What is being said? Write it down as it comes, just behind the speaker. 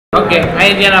Okay,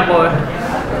 અહીં ધ્યાન આપો. હવે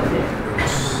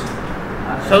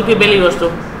સૌથી પહેલી વસ્તુ,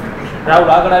 રાહુલ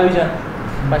આગળ આવી જા.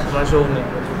 પાછળ મારે શોખ નહીં.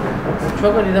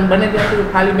 છોકરી તમે બને ત્યાં સુધી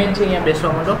ખાલી બેન્ચ છે અહીંયા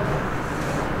બેસવા માંડો.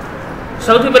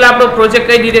 સૌથી પહેલા આપણો પ્રોજેક્ટ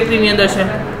કઈ ડિરેક્ટરીની અંદર છે?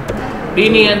 ડી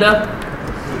ની અંદર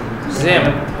ઝેમ,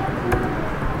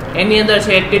 એની અંદર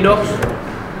છે એટીડોક્સ.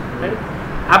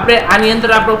 આપણે આની અંદર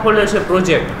આપણો ફોલ્ડર છે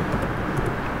પ્રોજેક્ટ,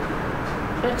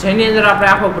 જેની અંદર આપણે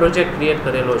આખો પ્રોજેક્ટ ક્રિએટ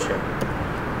કરેલો છે.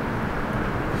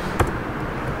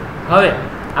 હવે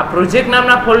આ પ્રોજેક્ટ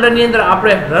નામના ફોલ્ડરની અંદર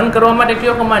આપણે રન કરવા માટે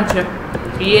કયો કમાન્ડ છે?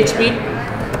 php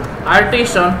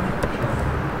artisan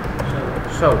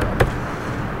સૌ.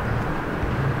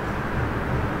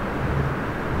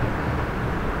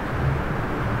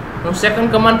 હું સેકન્ડ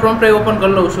કમાન્ડ પ્રોમ્પ્ટ ઓપન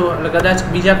કરી લઉં છું, એટલે કદાચ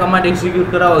બીજા કમાન્ડ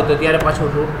એક્ઝિક્યુટ કરાવો હોય તો ત્યારે પાછું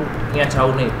ત્યાં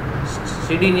જાવું નહીં.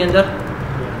 સીડી ની અંદર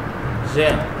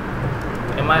ઝેમ,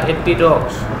 એમાં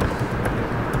એટીડોક્સ,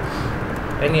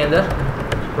 એની અંદર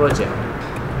પ્રોજેક્ટ.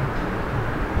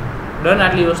 ડન.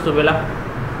 આટલી વસ્તુ પહેલા.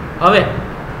 હવે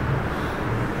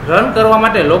રન કરવા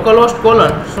માટે લોકલ હોસ્ટ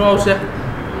કોલન શું આવશે?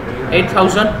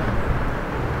 8000.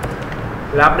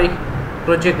 એટલે આપણી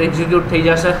પ્રોજેક્ટ એક્ઝિક્યુટ થઈ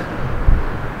જશે.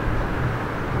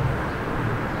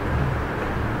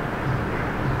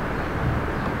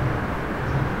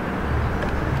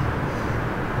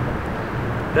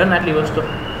 ડન. આટલી વસ્તુ.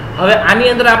 હવે આની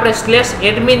અંદર આપણે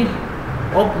 /admin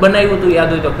ઓપ બનાવ્યું હતું,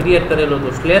 યાદ હોય તો ક્રિએટ કરેલું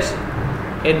હતું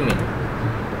 /admin,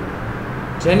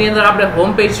 જેની અંદર આપણે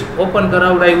હોમ પેજ ઓપન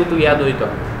કરાવડાવ્યું હતું, યાદ હોય તો.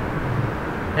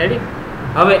 રેડી.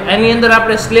 હવે એની અંદર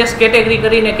આપણે /category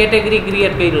કરીને કેટેગરી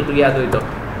ક્રિએટ કર્યું હતું, યાદ હોય તો,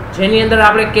 જેની અંદર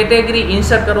આપણે કેટેગરી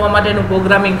ઇન્સર્ટ કરવા માટેનું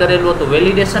પ્રોગ્રામિંગ કરેલું હતું.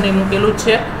 વેલિડેશન એ મૂકેલું જ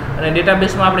છે અને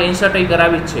ડેટાબેઝમાં આપણે ઇન્સર્ટ એ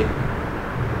કરાવી જ છે.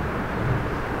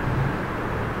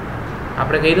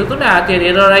 આપણે કહ્યું હતું ને, અત્યારે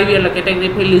એરર આવી એટલે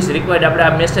કેટેગરી ફિલ્ડ ઇઝ રિક્વાયર્ડ, આપણે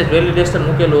આ મેસેજ વેલિડેશન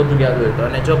મૂકેલું હતું, યાદ હોય તો.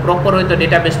 અને જો પ્રોપર હોય તો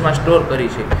ડેટાબેઝમાં સ્ટોર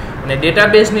કરી છે. અને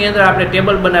ડેટાબેઝની અંદર આપણે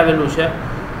ટેબલ બનાવેલું છે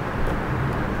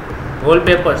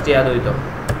વોલપેપર્સ, યાદ હોય તો.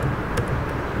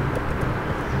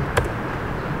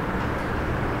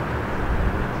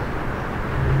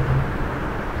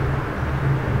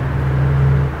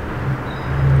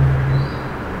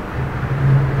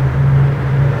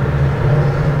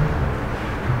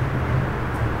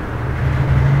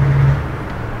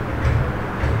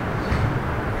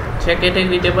 છે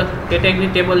કેટેગરી ટેબલ. કેટેગરી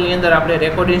ટેબલની અંદર આપણે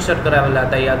રેકોર્ડ ઇન્સર્ટ કરાવેલા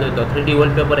હતા, યાદ હોય તો. 3D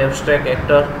વોલપેપર, એબ્સ્ટ્રેક્ટ,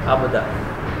 એક્ટર, આ બધા.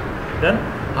 ડન.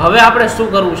 હવે આપણે શું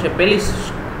કરવું છે? પહેલી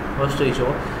વસ્તુ એ છે,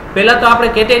 પહેલાં તો આપણે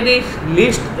કેટેગરી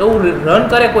લિસ્ટ એવું રન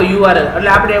કરે કોઈ URL, એટલે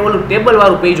આપણે ઓલું ટેબલ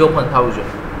વાળું પેજ ઓપન થવું છે.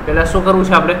 પહેલાં શું કરવું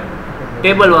છે આપણે?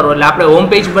 ટેબલ વાળું. એટલે આપણે હોમ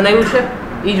પેજ બનાવ્યું છે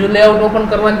એ જ લેઆઉટ ઓપન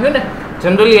કરવાનું થયું ને.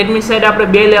 જનરલી એડમિન સાઇડ આપણે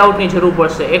બે લેઆઉટની જરૂર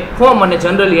પડશે, એક ફોર્મ અને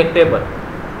જનરલી એક ટેબલ.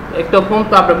 એક તો ફોર્મ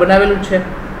તો આપણે બનાવેલું જ છે.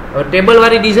 હવે ટેબલ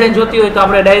વાળી ડિઝાઇન જોતી હોય તો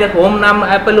આપણે ડાયરેક્ટ હોમ નામ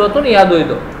આપેલું હતું ને, યાદ હોય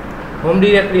તો. હોમ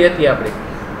ડિરેક્ટરી હતી આપણી,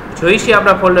 જોઈ છે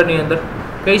આપણા ફોલ્ડરની અંદર.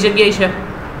 કઈ જગ્યાએ છે?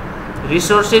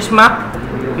 રિસોર્સિસમાં,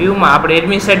 વ્યૂમાં. આપણે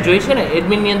એડમિન સાઇટ જોઈ છે ને,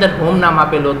 એડમિનની અંદર હોમ નામ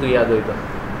આપેલું હતું, યાદ હોય તો.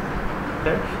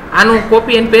 આનું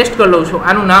કોપી એન્ડ પેસ્ટ કરી લઉં છું.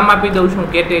 આનું નામ આપી દઉં છું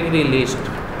કેટેગરી લિસ્ટ.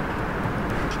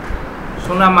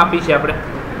 શું નામ આપી છે આપણે?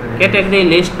 Category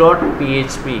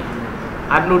list.php.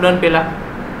 આટલું ડન. પહેલાં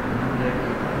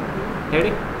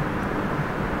રેડી.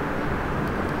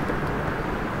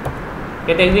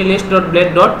 Category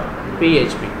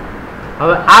list.blade.php.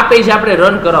 હવે આ પેજ આપણે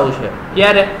રન કરાવવું છે.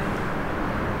 ત્યારે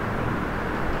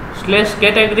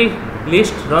 /category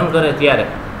list રન કરે ત્યારે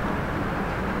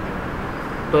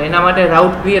તો એના માટે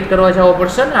રાઉટ ક્રિએટ કરવા જવો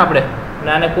પડશે ને આપણે,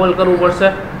 અને આને કોલ કરવું પડશે.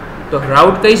 તો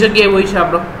રાઉટ કઈ જગ્યાએ હોય છે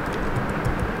આપણો?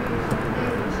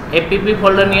 app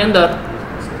ફોલ્ડરની અંદર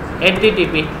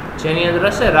http, જેની અંદર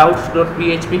હશે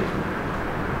routes.php.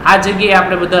 આ જગ્યાએ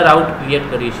આપણે બધા રાઉટ ક્રિએટ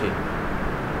કરી છે.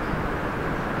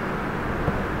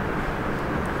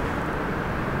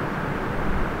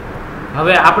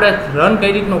 હવે આપણે રન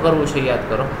કઈ રીતનું કરવું છે યાદ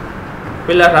કરો.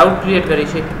 પહેલાં રાઉટ ક્રિએટ કરી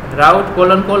છે, રાઉટ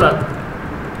કોલન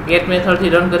ગેટ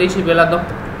મેથડથી રન કરી છે પહેલાં તો,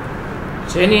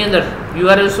 જેની અંદર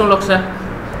URL શું લખશે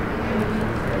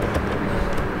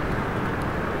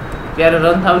ત્યારે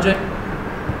રન થવું જોઈએ.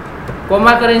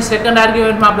 કોમા કરીને સેકન્ડ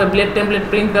આર્ગ્યુમેન્ટમાં આપણે બ્લેડ ટેમ્પલેટ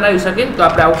પ્રિન્ટ કરાવી શકીએ, તો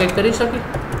આપણે આવું કંઈક કરી શકીએ.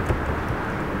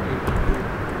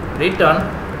 રિટર્ન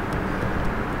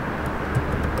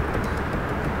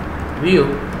વ્યૂ,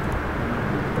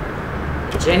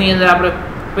 જેની અંદર આપણે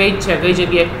પેજ છે કઈ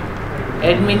જગ્યાએ?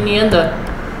 એડમિનની અંદર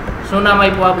શું નામ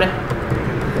આપ્યું આપણે?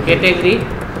 Category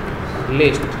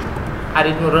list. આ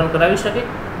રીતનું રન કરાવી શકીએ.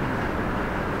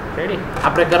 રેડી.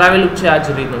 આપણે કરાવેલું જ છે આ જ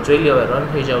રીતનું. જોઈ લો, હવે રન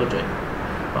થઈ જવું જોઈએ.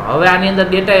 હવે આની અંદર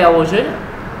ડેટા આવવો જોઈએ.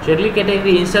 જેટલી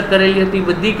કેટેગરી ઇન્સર્ટ કરેલી હતી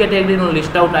બધી કેટેગરીનું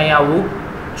લિસ્ટ આઉટ અહીંયા આવવું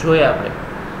જોઈએ આપણે.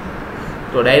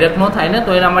 તો ડાયરેક્ટ ન થાય ને,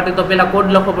 તો એના માટે તો પહેલાં કોડ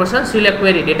લખવો પડશે ને, સિલેક્ટ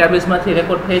ક્વેરી ડેટાબેઝમાંથી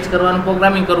રેકોર્ડ ફેચ કરવાનું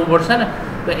પ્રોગ્રામિંગ કરવું પડશે ને.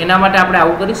 તો એના માટે આપણે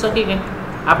આવું કરી શકીએ કે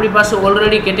આપણી પાસે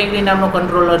ઓલરેડી કેટેગરી નામનો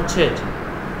કંટ્રોલર છે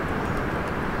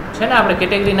ને, આપણે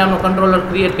કેટેગરી નામનો કંટ્રોલર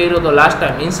ક્રિએટ કર્યો તો લાસ્ટ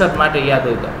ટાઈમ ઇન્સર્ટ માટે યાદ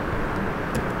હોય તો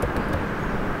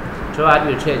જો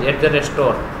આવ્યું છે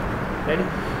 @store રેડી.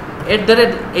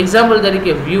 એક્ઝામ્પલ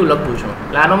તરીકે વ્યૂ લખું છું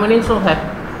એટલે આનો મિનિંગ શું થાય?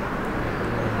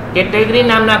 કેટેગરી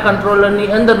નામના કંટ્રોલરની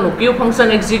અંદરનું કયું ફંક્શન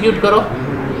એક્ઝિક્યુટ કરો?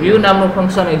 વ્યૂ નામનું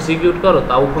ફંક્શન એક્ઝિક્યુટ કરો.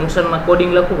 તો આવું ફંક્શનમાં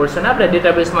કોડિંગ લખવું પડશે ને આપણે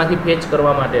ડેટાબેઝમાંથી ફેચ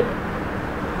કરવા માટે.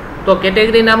 તો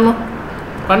કેટેગરી નામનું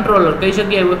કંટ્રોલર કઈ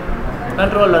જગ્યાએ હોય?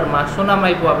 કંટ્રોલરમાં શું નામ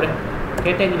આપ્યું આપણે?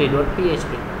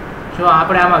 category.php. જો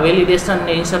આપણે આમાં વેલિડેશન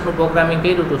ને ઇન્સર્ટનું પ્રોગ્રામિંગ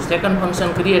કર્યું હતું, સેકન્ડ ફંક્શન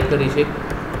ક્રિએટ કરી છે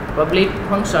પબ્લિક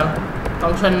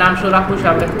ફંક્શન નામ શું રાખવું છે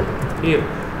આપણે? વ્યૂ.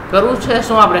 કરવું છે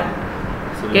શું આપણે?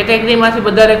 કેટેગરીમાંથી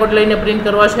બધા રેકોર્ડ લઈને પ્રિન્ટ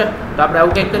કરવા છે. તો આપણે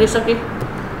આવું કંઈક કરી શકીએ.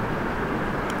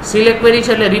 સિલેક્ટ ક્વેરી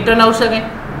છે એટલે રિટર્ન આવશે કંઈ,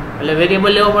 એટલે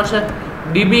વેરિયેબલ લેવો પડશે.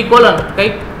 ડીબી કોલન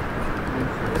કઈ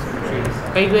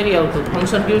ક્વેરી આવતું?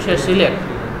 ફંક્શન કયું છે? સિલેક્ટ.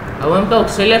 હવે એમ કહું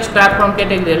સિલેક્ટ સ્ટાર ફ્રોમ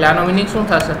કેટેગરી, એટલે આનો મિનિંગ શું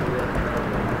થશે?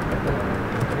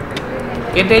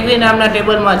 કેટેગરી નામના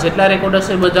ટેબલમાં જેટલા રેકોર્ડ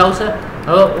હશે બધા આવશે.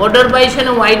 હવે ઓર્ડર બાય છે ને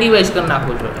હું આઈડી વાઇઝ કરી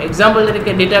નાખું છું. એક્ઝામ્પલ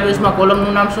તરીકે ડેટાબેઝમાં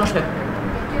કોલમનું નામ શું છે?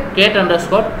 cat_id.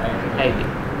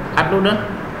 આટલું ડન.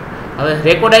 હવે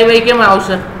રેકોર્ડ આવ્યા કેમાં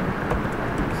આવશે?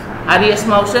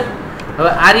 RESમાં આવશે.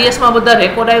 હવે RESમાં બધા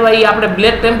રેકોર્ડ આવ્યા એ આપણે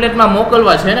બ્લેક ટેમ્પલેટમાં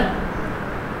મોકલવા છે ને,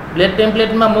 બ્લેક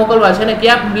ટેમ્પલેટમાં મોકલવા છે ને.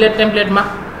 ક્યાં બ્લેક ટેમ્પલેટમાં?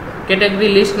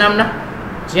 કેટેગરી લિસ્ટ નામના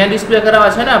જ્યાં ડિસ્પ્લે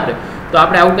કરાવવા છે ને આપણે. તો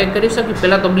આપણે આવું કંઈક કરી શકીએ.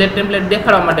 પહેલાં તો બ્લેક ટેમ્પલેટ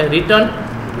દેખાડવા માટે રિટર્ન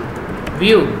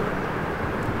વ્યૂ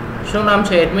શું નામ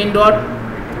છે?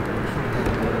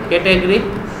 admin.category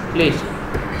list.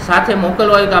 સાથે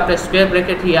મોકલવા હોય તો આપણે સ્ક્વેર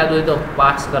બ્રેકેટથી યાદ હોય તો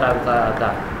પાસ કરાવતા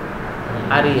હતા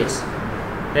RES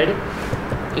રેડી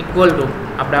ઇક્વલ ટુ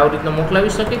આપણે આવી રીતના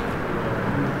મોકલાવી શકીએ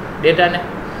ડેટાને.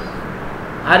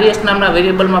 RES નામના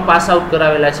વેરિયેબલમાં પાસ આઉટ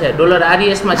કરાવેલા છે.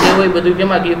 $RESમાં જે હોય બધું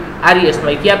કેમાં ગયું?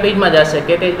 RESમાં. કયા પેજમાં જશે?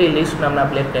 કેટેગરી લિસ્ટ નામના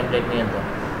બ્લેક ટેમ્પલેટની અંદર.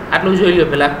 આટલું જોઈ લો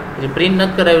પહેલાં. જે પ્રિન્ટ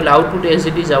નથી કરાવ્યું એટલે આઉટપુટ એઝ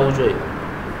ઇટ ઇઝ આવવું જોઈએ.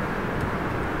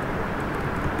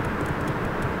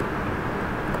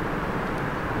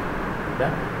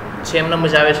 સેમ નંબર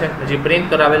જ આવે છે, હજી પ્રિન્ટ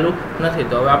કરાવેલું નથી.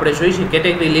 તો હવે આપણે જોઈશું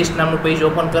કેટેગરી લિસ્ટ નામનું પેજ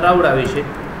ઓપન કરાવડાવી છે.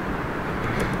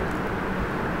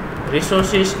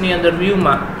 રિસોર્સિસની અંદર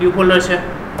વ્યૂમાં ક્યુ ફોલ્ડર છે?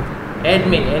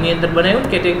 એડમિન. એની અંદર બનાવ્યું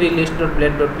કેટેગરી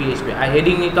list.blade.php. આ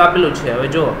હેડિંગની તો આપેલું છે. હવે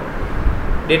જો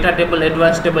ડેટા ટેબલ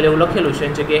એડવાન્સ ટેબલ એવું લખેલું છે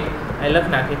એની જગ્યાએ અહીં લખ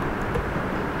નાખી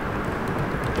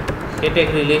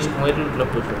કેટેગરી લિસ્ટ. હું એટલું જ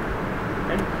લખું છું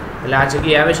એટલે આ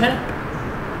જગ્યાએ આવે છે ને.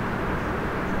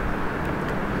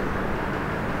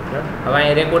 હવે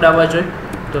અહીં રેકોર્ડ આવવા જોઈએ.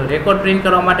 તો રેકોર્ડ પ્રિન્ટ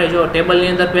કરવા માટે જો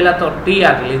ટેબલની અંદર પહેલાં તો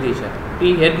TR લીધી છે,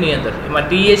 ટી હેડની અંદર. એમાં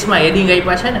THમાં હેડિંગ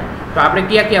આપ્યા છે ને. તો આપણે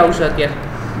ક્યાં આવશે અત્યારે?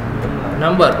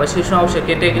 નંબર. પછી શું આવશે?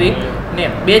 Category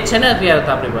name. બે જ છે ને અત્યારે તો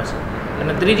આપણી પાસે.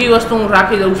 અને ત્રીજી વસ્તુ હું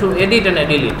રાખી દઉં છું એડિટ અને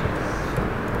ડિલીટ.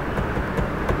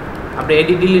 આપણે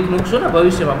એડિટ ડિલીટ મૂકશું ને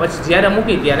ભવિષ્યમાં. પછી જ્યારે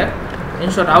મૂકી ત્યારે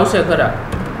ઇન્સર્ટ આવશે ખરા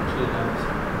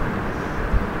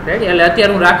રેડી. એટલે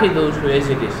અત્યારે હું રાખી દઉં છું એઝ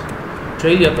ઇટ ઇઝ.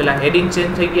 જોઈ લો પહેલાં હેડિંગ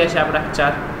ચેન્જ થઈ ગયા છે આપણા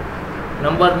 4.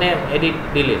 Number, name, edit,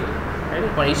 delete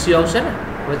right. પણ ઇસ્યુ આવશે ને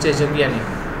વચ્ચે જગ્યાની.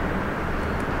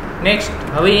 નેક્સ્ટ.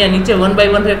 હવે અહીંયા નીચે 1 by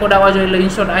 1 રેકોર્ડ આવવા જોઈએ એટલે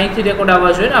ઇન્સર્ટ અહીંથી રેકોર્ડ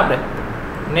આવવા જોઈએ ને આપણે.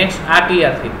 નેક્સ્ટ આ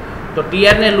TRથી. તો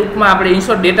TRને લૂપમાં આપણે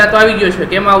ઇન્સર્ટ ડેટા તો આવી ગયો છે.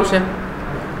 કેમાં આવશે?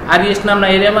 RES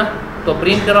નામના એરિયામાં. તો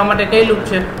પ્રિન્ટ કરવા માટે કઈ લૂપ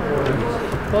છે?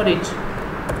 For each.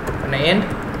 અને એન્ડ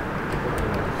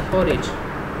ફોર ઇચ.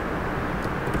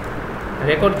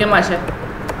 રેકોર્ડ કેમાં છે?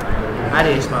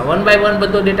 RESમાં. 1 by 1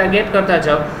 બધો ડેટા ગેટ કરતા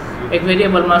જાઓ. એક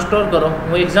વેરિયેબલમાં સ્ટોર કરો.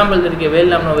 હું એક્ઝામ્પલ તરીકે વેલ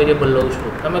નામનો વેરિયેબલ લઉં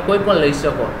છું. તમે કોઈ પણ લઈ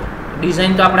શકો.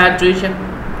 ડિઝાઇન તો આપણે આ જ જોઈ છે.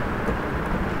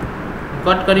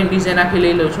 કટ કરીને ડિઝાઇન આખી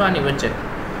લઈ લઉં છું આની વચ્ચે.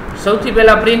 સૌથી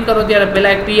પહેલાં પ્રિન્ટ કરો ત્યારે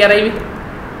પહેલાં એક TR આવી.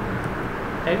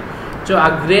 જો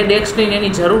આ ગ્રેડ એક્સની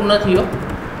એની જરૂર નથી હો.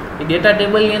 એ ડેટા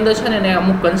ટેબલની અંદર છે ને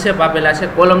અમુક કન્સેપ્ટ આપેલા છે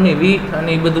કોલમની વિડ્થ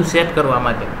અને એ બધું સેટ કરવા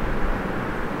માટે.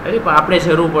 પણ આપણે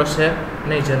જરૂર પડશે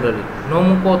નહીં જનરલી. ન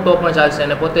મૂકો તો પણ ચાલશે.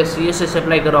 અને પોતે CSS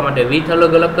એપ્લાય કરવા માટે વિથ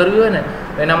અલગ અલગ કરવી હોય ને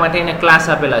એના માટે એને ક્લાસ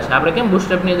આપેલા છે. આપણે કેમ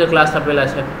બુટસ્ટ્રેપની અંદર ક્લાસ આપેલા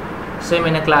છે સેમ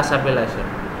એને ક્લાસ આપેલા છે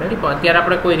રેડી. પણ અત્યારે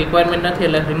આપણે કોઈ રિક્વાયરમેન્ટ નથી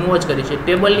એટલે રિમૂવ જ કરી છે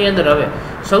ટેબલની અંદર. હવે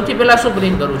સૌથી પહેલાં શું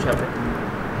પ્રિન્ટ કરવું છે આપણે?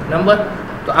 નંબર.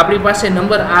 તો આપણી પાસે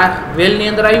નંબર આ વેલની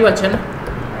અંદર આવ્યા છે ને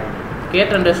cat_id.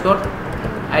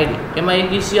 એમાં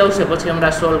એક ઇસ્યુ આવશે પછી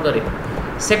હમણાં સોલ્વ કરી.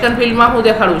 સેકન્ડ ફિલ્ડમાં શું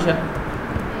દેખાડવું છે?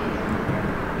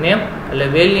 નેમ. એટલે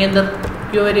વેલની અંદર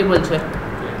કયો વેરિયેબલ છે?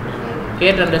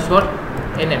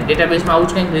 cat_name. ડેટાબેઝમાં આવું જ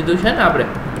કંઈક લીધું છે ને આપણે.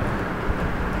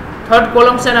 થર્ડ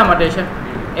કોલમ શેના માટે છે?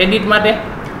 એડિટ માટે.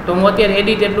 તો હું અત્યારે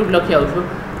એડિટ એટલું જ લખી આવું છું.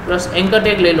 પ્લસ એન્કર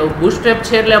ટેગ લઈ લઉં. બુટસ્ટ્રેપ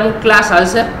છે એટલે અમુક ક્લાસ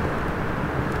આવશે.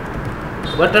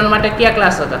 બટન માટે કયા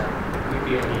ક્લાસ હતા?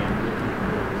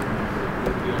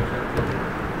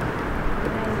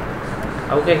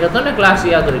 આવું કંઈક હતો ને ક્લાસ,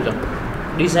 યાદ હોય તો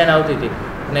ડિઝાઇન આવતી હતી.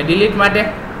 અને ડિલીટ માટે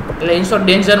એટલે ઇન્સર્ટ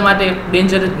ડેન્જર માટે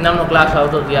ડેન્જર નામનો ક્લાસ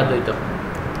આવતો હતો, યાદ હોય તો.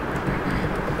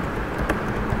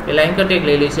 પેલા એન્કર ટેગ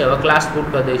લઈ લઈ છે, હવે ક્લાસ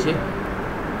પુટ કરી દઈ છે.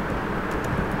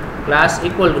 ક્લાસ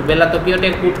ઇક્વલ ટુ પહેલાં તો કયો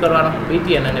ટેગ પુટ કરવાનો?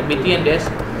 BTN અને BTN ડેશ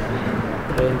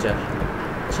ડેન્જર.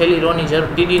 છેલ્લી રોની જરૂર,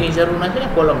 ટીડીની જરૂર નથી ને,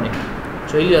 કોલમની.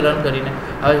 જોઈ લો રન કરીને.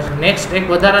 હવે નેક્સ્ટ એક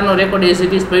વધારાનો રેકોર્ડ એઝ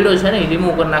ઇટ ઇઝ પડ્યો છે ને, એ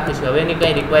રિમૂવ કરી નાખીશું. હવે એની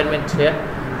કંઈ રિક્વાયરમેન્ટ છે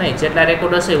નહીં. જેટલા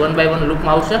રેકોર્ડ હશે 1 બાય 1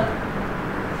 લૂપમાં આવશે.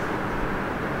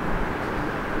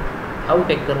 આવું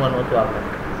ટેક કરવાનું હતું આપણે.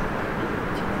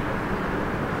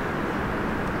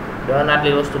 ડન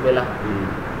આટલી વસ્તુ પહેલા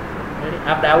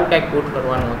આપણે આવું કંઈક પુટ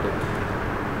કરવાનું હતું.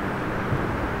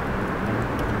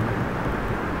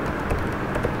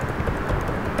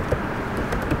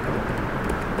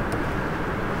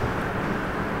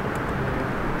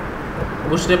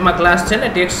 બુટસ્ટ્રેપમાં ક્લાસ છે ને,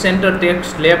 text centre,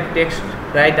 text left, text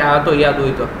right, આ હતો યાદ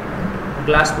હોય તો.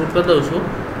 ક્લાસ પુટ કરી દઉં છું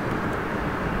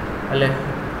એટલે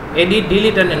એડિટ,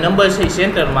 ડિલીટ અને નંબર છે એ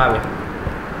સેન્ટરમાં આવે.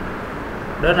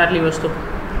 ડન આટલી વસ્તુ.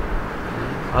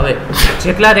 હવે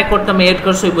જેટલા રેકોર્ડ તમે એડ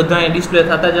કરશો એ બધા ડિસ્પ્લે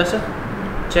થતા જશે.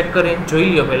 ચેક કરીને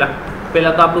જોઈ લો.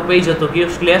 પહેલાં તો આપણું પેજ હતું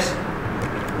કયું? Slash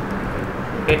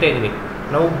category.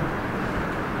 નવું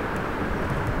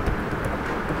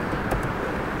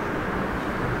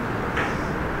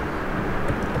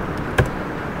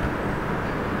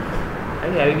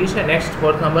આવી ગયું છે. Next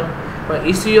 4th number. પણ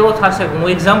ઇસ્યુ એવો થશે કે હું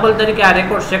એક્ઝામ્પલ તરીકે આ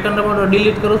રેકોર્ડ સેકન્ડ નંબરનો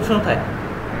ડિલીટ કરું, શું થાય?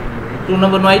 2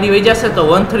 નંબરનો આઈડી વહી જશે તો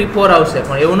 1 3 4 આવશે.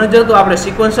 પણ એવું નથી જતું, આપણે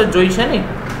સિક્વન્સ જ જોઈ છે ને,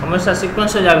 હંમેશા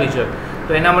સિક્વન્સ જ આવી જોઈએ.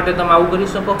 તો એના માટે તમે આવું કરી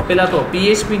શકો. પહેલાં તો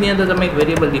PHP ની અંદર તમે એક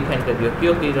વેરિયેબલ ડિફાઇન કરી દો.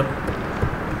 કયો કર્યો?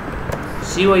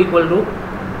 CO equal to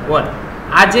 1.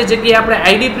 આ જે જગ્યાએ આપણે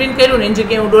આઈડી પ્રિન્ટ કર્યું ને એની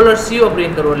જગ્યાએ હું $CO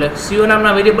પ્રિન્ટ કરું એટલે CO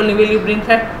નામના વેરિયેબલની વેલ્યુ પ્રિન્ટ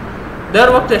થાય. દર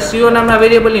વખતે CO નામના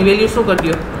વેરિયેબલની વેલ્યુ શું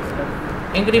કરી દો?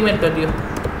 ઇન્ક્રીમેન્ટ કરી દો.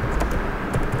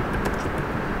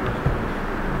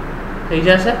 થઈ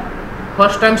જશે.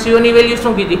 ફર્સ્ટ ટાઈમ CO ની વેલ્યુ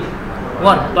શું કીધી?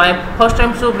 1. તો આ ફર્સ્ટ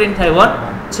ટાઈમ શું પ્રિન્ટ થાય? 1.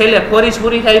 છેલ્લે ફોર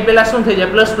પૂરી થાય પહેલાં શું થઈ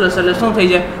જાય? પ્લસ એટલે શું થઈ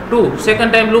જાય? 2. સેકન્ડ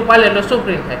ટાઈમ લૂપ આલે એટલે શું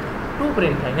પ્રિન્ટ થાય? 2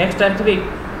 પ્રિન્ટ થાય. Next time 3.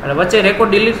 અને વચ્ચે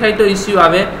રેકોર્ડ ડિલીટ થાય તો ઇસ્યુ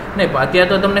આવે નહીં. પણ અત્યારે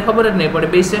તો તમને ખબર જ નહીં પડે,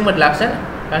 બે સેમ જ લાગશે ને,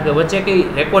 કારણ કે વચ્ચે કંઈ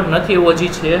રેકોર્ડ નથી એવો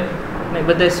હજી છે નહીં,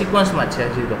 બધા સિક્વન્સમાં જ છે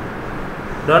હજી તો.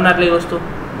 ડન આટલી વસ્તુ.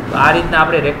 તો આ રીતના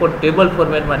આપણે રેકોર્ડ ટેબલ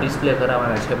ફોર્મેટમાં ડિસ્પ્લે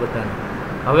કરાવવાના છે બધાને.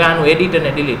 હવે આનું એડિટ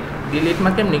અને ડિલીટ.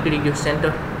 ડિલીટમાં કેમ નીકળી ગયું?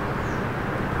 સેન્ટર.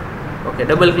 ઓકે,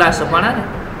 ડબલ ક્લાસ અપાણા ને.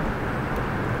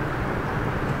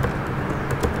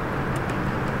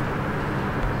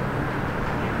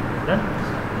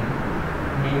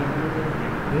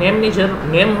 નેમની જરૂર,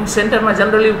 નેમ સેન્ટરમાં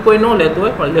જનરલી કોઈ ન લેતું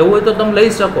હોય, પણ લેવું હોય તો તમે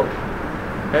લઈ શકો.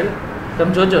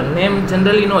 તમે જોજો, નેમ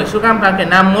જનરલી ન હોય. શું કામ? કારણ કે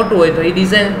નામ મોટું હોય તો એ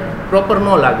ડિઝાઇન પ્રોપર ન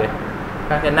લાગે,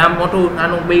 કારણ કે નામ મોટું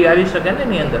નાનું બે આવી શકે ને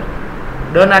એની અંદર.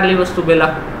 ડન આટલી વસ્તુ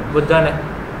પહેલાં બધાને.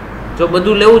 જો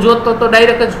બધું લેવું જોતું તો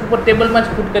ડાયરેક્ટ જ ઉપર ટેબલમાં જ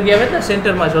પુટ કરી આવે ને,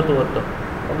 સેન્ટરમાં જોતું હોત તો.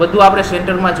 બધું આપણે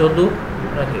સેન્ટરમાં જોતું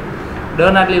નથી.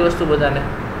 ડન આટલી વસ્તુ બધાને.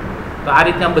 તો આ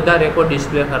રીતના બધા રેકોર્ડ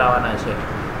ડિસ્પ્લે કરાવવાના છે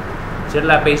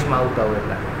જેટલા પેજમાં આવતા હોય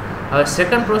એટલા. હવે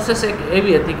સેકન્ડ પ્રોસેસ એક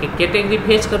એવી હતી કે કેટેગરી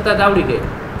ફેચ કરતાં જ આવડી ગઈ.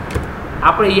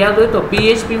 આપણે યાદ હોય તો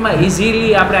PHPમાં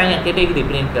ઇઝીલી આપણે અહીંયા કેટેગરી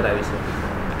પ્રિન્ટ કરાવી છે.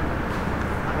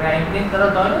 આપણે અહીં પ્રિન્ટ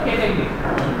કરાવતા હોય ને કેટેગરી,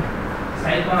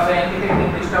 સાઈડમાં હવે અહીં કેટેગરી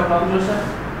લિસ્ટ આઉટ આવજો છે.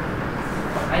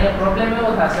 અહીંયા પ્રોબ્લેમ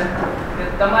એવો થશે કે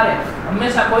તમારે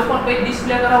હંમેશા કોઈ પણ પેજ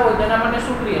ડિસ્પ્લે કરાવવો હોય તેના માટે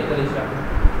શું ક્રિએટ કરીશું? આપણે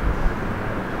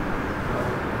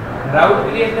રાઉટ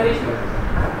ક્રિએટ કરીશું.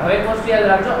 હવે એક વસ્તુ યાદ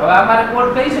રાખજો, હવે અમારે કોડ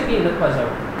કઈ શકીએ લખવા જાવ.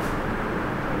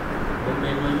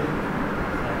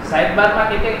 સાઇડ બારમાં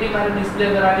કેટેગરી મારે ડિસ્પ્લે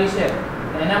કરાવી છે,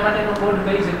 એના માટેનો કોડ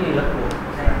કઈ શકીએ લખવો.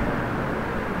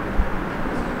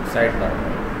 સાઇડ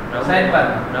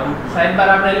બાર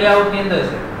આપણે લેઆઉટ ની અંદર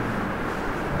છે.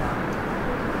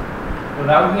 તો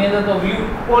રાઉટ ની અંદર તો વ્યૂ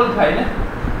કોલ થાય ને.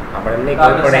 આપણે એમને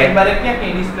કોઈ પણ સાઇડ બાર ક્યાં કે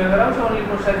ડિસ્પ્લે કરાવશો? ઓન્લી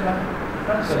ફોર સાઇડ બાર.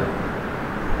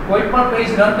 કોઈ પણ પેજ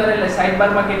રન કરે એટલે સાઇડ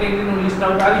બારમાં કેટેગરીનું લિસ્ટ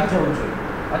આઉટ આવી જ જવું જોઈએ.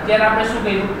 અત્યારે આપણે શું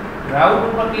કર્યું? રાઉટ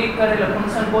ઉપર ક્લિક કરે એટલે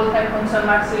ફંક્શન કોલ થાય, ફંક્શન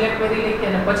માર્ક સિલેક્ટ કરી લઈએ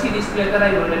અને પછી ડિસ્પ્લે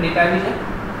કરાવ્યો એટલે ડેટા આવી જાય.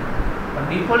 પણ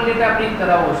ડિફોલ્ટ ડેટા પ્રિન્ટ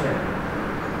કરાવવો છે,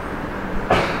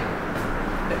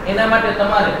 એના માટે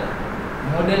તમારે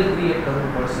મોડેલ ક્રિએટ કરવું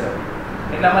પડશે.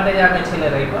 એટલા માટે જ આપણે છેલ્લે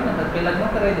રાખ્યો ને, તો પહેલા જ ન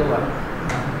કરાવી દેવાનું.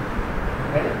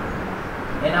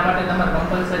 એના માટે તમારે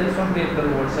કમ્પલસરી શું ક્રિએટ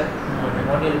કરવું પડશે?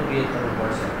 મોડેલ ક્રિએટ કરવું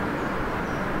પડશે.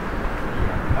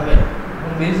 હવે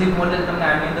હું બેઝિક મોડેલ તમને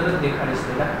આની અંદર જ દેખાડીશ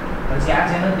પહેલા, પછી આ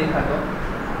જે નથી દેખાતો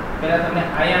પહેલા તમે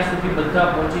અહીંયા સુધી બધા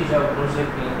પહોંચી જાઓ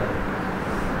પ્રોજેક્ટની અંદર,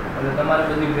 એટલે તમારે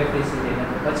બધી પ્રેક્ટિસ થઈ જાય.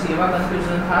 પછી એવા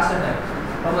કન્ફ્યુઝન થશે ને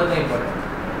ખબર નહીં પડે,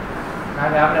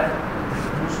 કારણ કે આપણે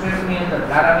બુટસ્ટ્રેપની અંદર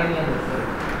લારાવેલની અંદર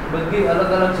બધી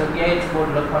અલગ અલગ જગ્યાએ જ કોડ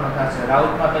લખવાનો થશે.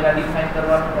 રાઉટમાં પહેલા ડિફાઇન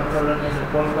કરવાનું, કંટ્રોલરની અંદર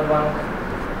કોલ કરવાનું,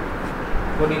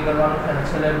 કોડિંગ કરવાનું છે, અને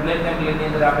છેલ્લે બ્લેક ટેમ્પલેટની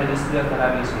અંદર આપણે ડિસ્પ્લે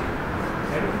કરાવીએ છીએ.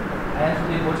 અહીંયા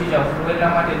સુધી પહોંચી જાઓ તો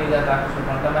એટલા માટે નિદાન રાખશું,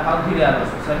 પણ તમે આવતી રહ્યા છો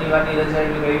શનિવારની રજા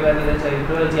એવી રવિવારની રજા એવી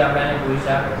તો હજી આપણે એને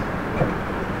પૈસા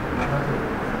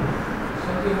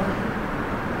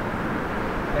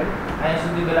અહીંયા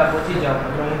સુધી પહેલા પહોંચી જાઓ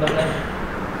તો હું તમને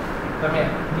તમે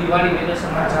દિવાળી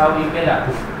વેકેશનમાં જાઓ એ પહેલાં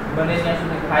બને ત્યાં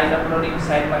સુધી file uploading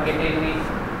સાઇટમાં category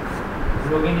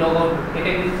login logout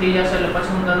category થઈ જશે એટલે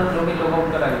પછી હું તરત લોગિન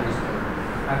લોગઆઉટ કરાવી દઈશ.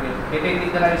 કારણ કે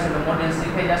કેટેગરી કરાવીશ એટલે મોડેલ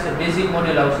શીખાઈ જશે, બેઝિક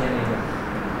મોડેલ આવશે એની અંદર,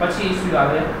 પછી ઇસ્યુ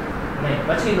આવે નહીં,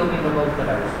 પછી લોગિન લોગઆઉટ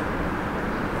કરાવીશું.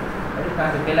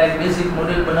 કારણ કે પહેલાં એક બેઝિક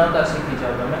મોડેલ બનાવતા શીખી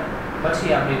જાઓ તમે,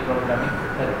 પછી આપણે પ્રોગ્રામિંગ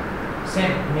કરે.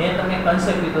 સેમ મેં તમને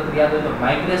કન્સેપ્ટ લીધો તો યાદ હોય તો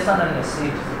માઇગ્રેશન અને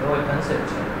શિફ્ટ એવો કન્સેપ્ટ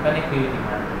છે કનેક્ટિવિટી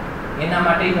માટે. એના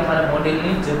માટે જ તમારે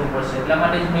મોડેલની જરૂર પડશે, એટલા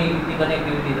માટે જ મેં રીતની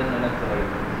કનેક્ટિવિટી તમને નથી કરાવી,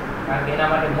 કારણ કે એના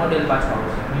માટે મોડેલ પાછું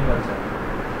આવશે યુનિવર્સલ.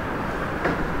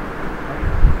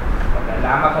 ઓકે, એટલે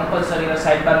આમાં કમ્પલસરી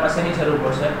સાઇડ બારમાં શેની જરૂર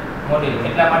પડશે? મોડેલ.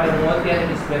 એટલા માટે હું અત્યારે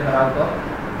ડિસ્પ્લે કરાવતો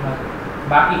નથી.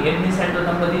 બાકી એમની સાઈડ તો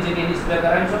તમે બધી જગ્યાએ ડિસ્પ્લે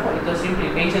કરાવી શકો, એ તો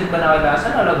સિમ્પલી પેજ જ બનાવેલા હશે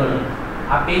ને અલગ અલગ.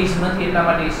 આ પેજ નથી એટલા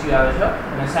માટે ઇસ્યુ આવે છે.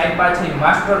 અને સાઇડ બાર છે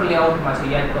માસ્ટર લેઆઉટમાં છે,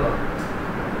 યાદ કરો.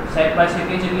 સાઇડ બાર છે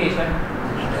કઈ જગ્યાએ છે?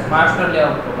 Master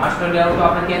layout. તો માસ્ટર લેઆઉટ તો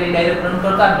આપણે ક્યારેય ડાયરેક્ટ રન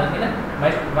કરતા જ નથી ને.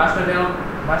 માસ્ટર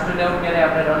લેઆઉટ ક્યારેય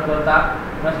આપણે રન કરતા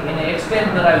નથી, એને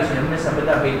એક્સટેન્ડ કરાવી છે હંમેશા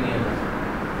બધા પેજની અંદર.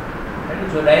 એટલે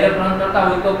જો ડાયરેક્ટ રન કરતા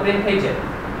હોય તો પ્રિન્ટ થઈ જાય.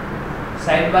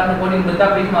 સાઇડ બારનું કોડિંગ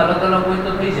બધા પેજમાં અલગ અલગ હોય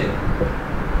તો થઈ જાય,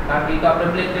 કારણ કે તો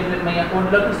આપણે બ્લેક ટેમ્પલેટમાં અહીંયા કોડ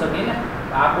લખી શકીએ ને.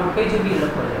 આ કોડ કઈ જગ્યાએ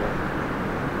લખવો છે?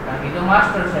 કારણ કે તો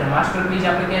માસ્ટર છે, માસ્ટર પેજ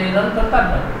આપણે ક્યારેય રન કરતા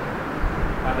જ નથી.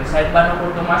 આપણે સાઇડ બારનો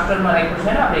કોડ તો માસ્ટરમાં રાખ્યો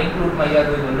છે ને, આપણે ઇન્ક્લુડમાં યાદ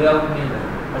હોય તો લેઆઉટની અંદર,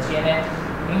 પછી એને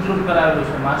ઇન્ક્લુડ કરાવેલું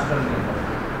છે માસ્ટરની અંદર.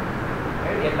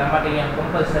 એટલા માટે અહીંયા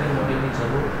કમ્પલસરી મોડેલની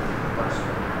જરૂર પડશે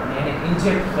અને એને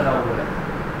ઇન્જેક્ટ કરાવવું પડે.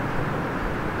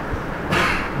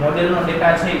 મોડેલનો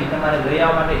ડેટા છે એ તમારે લઈ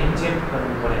આવવા માટે ઇન્જેક્ટ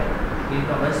કરવું પડે. એ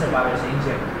તો કન્સેપ્ટ આવે છે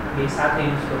ઇન્જેક્ટ, એ સાથે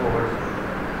યુઝ કરવો પડશે.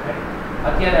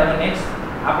 અત્યારે હવે નેક્સ્ટ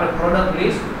આપણે પ્રોડક્ટ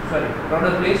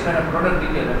લિસ્ટ અને પ્રોડક્ટ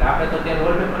ડિટેલ, એટલે આપણે તો ત્યાં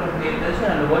વોલપેપર ક્રિએટ છે,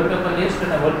 એટલે વોલપેપર લિસ્ટ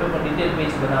અને વોલપેપર ડિટેલ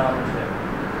પેજ બનાવવાનું છે.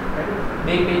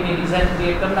 બે પેજની ડિઝાઇન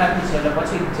ક્રિએટ કરી નાખી છે, એટલે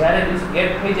પછી જ્યારે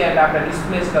એડ થઈ જાય એટલે આપણે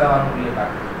ડિસ્પ્લેસ કરવાનું ક્રિએટ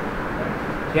આપે.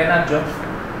 ધ્યાન આપજો.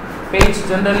 પેજ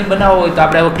જનરલી બનાવવો હોય તો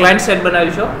આપણે હવે ક્લાયન્ટ સાઇડ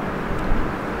બનાવીશું.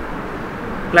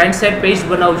 ક્લાયન્ટ સાઇડ પેજ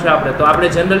બનાવવું છે આપણે, તો આપણે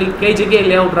જનરલી કઈ જગ્યાએ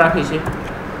લેઆઉટ રાખી છે?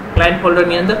 ક્લાયન્ટ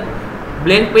ફોલ્ડરની અંદર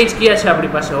બ્લેન્ક પેજ કયા છે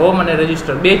આપણી પાસે? હોમ અને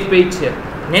રજિસ્ટર બે જ પેજ છે.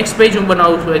 નેક્સ્ટ પેજ હું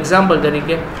બનાવું છું એક્ઝામ્પલ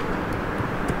તરીકે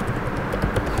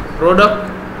પ્રોડક્ટ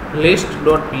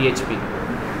list.php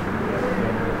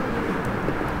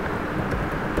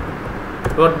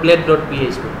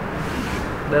 .blade.php.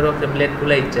 દર વખતે બ્લેડ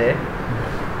ભૂલાઈ જ જાય.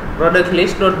 Product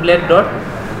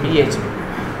list.blade.php.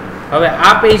 હવે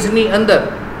આ પેજની અંદર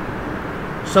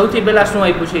સૌથી પહેલાં શું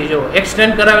આપ્યું છે જો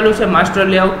એક્સટેન્ડ કરાવેલું છે માસ્ટર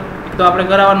લેઆઉટ, તો આપણે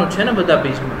કરાવવાનું છે ને બધા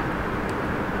પેજમાં.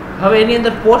 હવે એની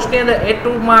અંદર પોસ્ટની અંદર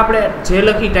A2માં આપણે જે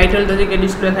લખી ટાઇટલ તરીકે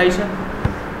ડિસ્પ્લે થાય છે.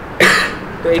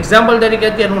 તો એક્ઝામ્પલ તરીકે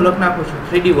અત્યારે હું લખી નાખું છું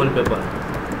 3D વોલપેપર.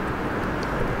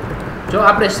 જો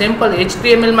આપણે સિમ્પલ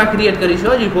HTMLમાં ક્રિએટ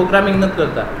કરીશું, હજી પ્રોગ્રામિંગ નથી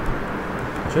કરતા.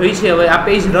 જોઈ છે હવે આ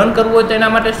પેજ રન કરવું હોય તો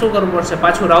એના માટે શું કરવું પડશે?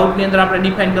 પાછું રાઉટની અંદર આપણે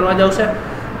ડિફાઇન કરવા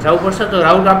જવું પડશે. તો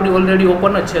રાઉટ આપણી ઓલરેડી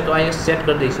ઓપન જ છે, તો અહીંયા સેટ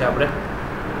કરી દઈશું આપણે.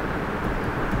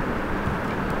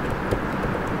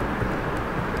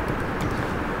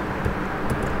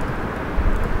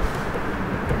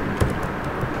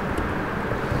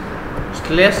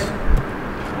 સ્લેશ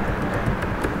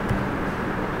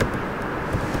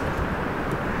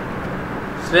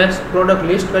પ્રોડક્ટ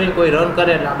લિસ્ટ કરીને કોઈ રન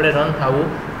કરે એટલે આપણે રન થવું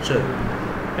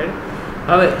જોઈએ.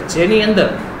 હવે જેની અંદર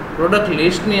પ્રોડક્ટ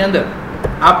લિસ્ટની અંદર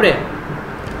આપણે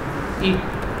એ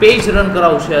પેજ રન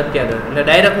કરાવવું છે અત્યારે, એટલે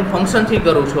ડાયરેક્ટ હું ફંક્શનથી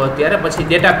કરું છું અત્યારે. પછી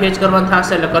ડેટા ફેચ કરવાનું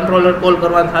થશે એટલે કંટ્રોલર કોલ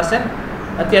કરવાનું થશે.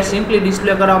 અત્યારે સિમ્પલી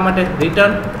ડિસ્પ્લે કરાવવા માટે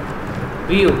રિટર્ન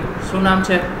વ્યૂ શું નામ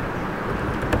છે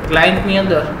ક્લાયન્ટની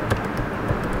અંદર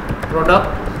પ્રોડક્ટ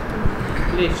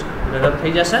લિસ્ટ રન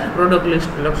થઈ જશે ને. પ્રોડક્ટ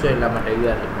લિસ્ટ લખશો એટલા માટે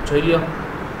URL જોઈ લ્યો.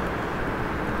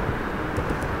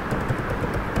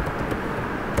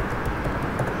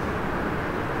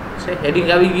 હેડિંગ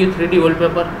આવી ગયું 3D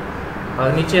વોલપેપર. હવે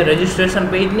નીચે રજિસ્ટ્રેશન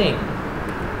પેજ નહીં,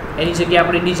 એની જગ્યાએ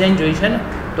આપણે ડિઝાઇન જોઈ છે ને.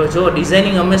 તો જો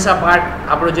ડિઝાઇનિંગ હંમેશા પાર્ટ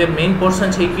આપણો જે મેઇન પોર્શન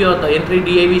છે એ કયો હતો? એન્ટ્રી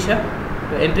DIV છે.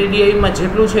 તો એન્ટ્રી DIVમાં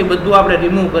જેટલું છે એ બધું આપણે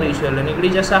રિમૂવ કરીશું એટલે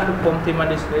નીકળી જશે આખું ફોર્મથી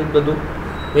માંડી બધું.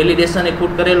 વેલિડેશન એ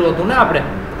પુટ કરેલું હતું ને આપણે.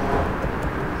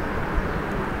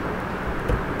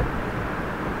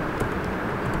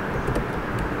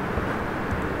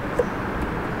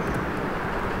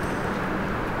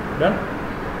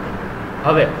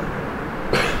 હવે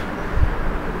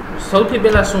સૌથી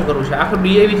પહેલા શું કરવું છે, આખું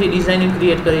DAV થી ડિઝાઇનિંગ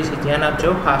ક્રિએટ કરી છે. ધ્યાન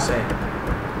આપજો ખાસ.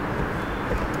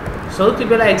 સૌથી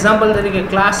પહેલા એક્ઝામ્પલ તરીકે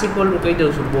ક્લાસ ઇક્વલ ટુ કહી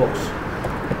દઉં છું બોક્સ.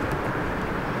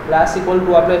 ક્લાસ ઇક્વલ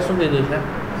ટુ આપણે શું કીધું છે,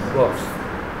 બોક્સ.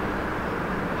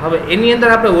 હવે એની અંદર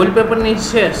આપણે વોલપેપરની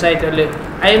છે સાઇટ, એટલે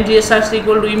imgsrc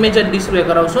ઇક્વલ ટુ ઇમેજ જ ડિસ્પ્લે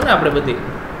કરાવશું ને આપણે બધી.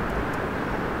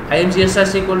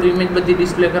 imgsrc ઇક્વલ ટુ ઇમેજ બધી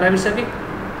ડિસ્પ્લે કરાવી શકી.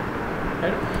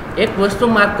 એક વસ્તુ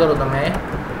માર્ક કરો તમે,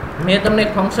 મેં તમને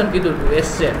એક ફંક્શન કીધું હતું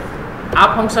એસસેટ. આ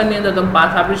ફંક્શનની અંદર તમે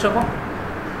પાથ આપી શકો.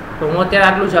 તો હું અત્યારે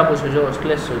આટલું જ આપું છું, જો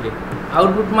સ્લેશ સુધી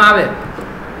આઉટપુટમાં આવે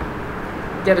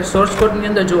ત્યારે સોર્સ કોડની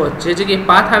અંદર જુઓ જે જગ્યાએ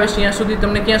પાથ આવે છે ત્યાં સુધી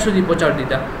તમને ક્યાં સુધી પહોંચાડી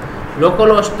દીધા.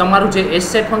 લોકલહોસ્ટ તમારું જે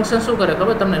એસસેટ ફંક્શન શું કરે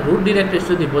ખબર, તમને રૂટ ડિરેક્ટરી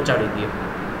સુધી પહોંચાડી દે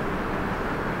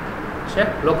છે.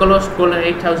 લોકલહોસ્ટ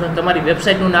 $8000 તમારી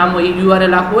વેબસાઇટનું નામ હોય,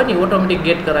 URL આખું હોય ને ઓટોમેટિક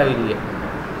ગેટ કરાવી દે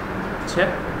છે.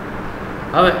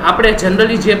 હવે આપણે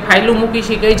જનરલી જે ફાઇલો મૂકી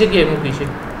છે કઈ જગ્યાએ મૂકી છે,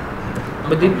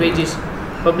 બધી પેજીસ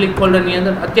પબ્લિક ફોલ્ડરની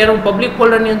અંદર. અત્યારે હું પબ્લિક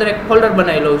ફોલ્ડરની અંદર એક ફોલ્ડર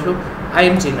બનાવી લઉં છું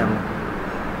img નામનું.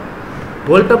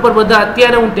 વોલપેપર બધા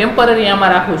અત્યારે હું ટેમ્પરરી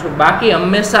આમાં રાખું છું. બાકી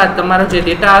હંમેશા તમારો જે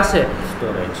ડેટા હશે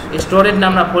એ સ્ટોરેજ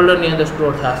નામના ફોલ્ડરની અંદર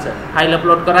સ્ટોર થશે. ફાઇલ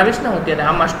અપલોડ કરાવીશ ને હું ત્યારે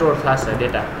આમાં સ્ટોર થશે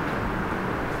ડેટા.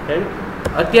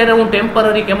 અત્યારે હું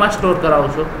ટેમ્પરરી કેમાં સ્ટોર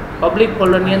કરાવું છું, પબ્લિક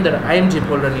ફોલ્ડરની અંદર, img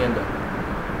ફોલ્ડરની અંદર.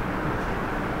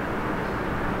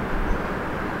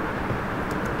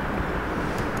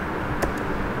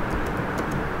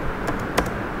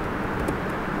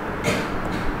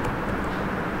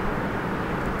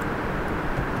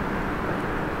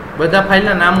 બધા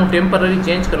ફાઇલના નામ હું ટેમ્પરરી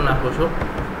ચેન્જ કરી નાખું છું.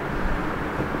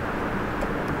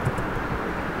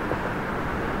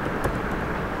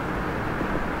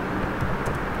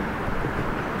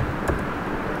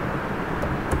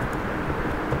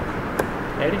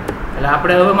 એટલે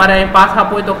આપણે હવે મારે અહીં પાથ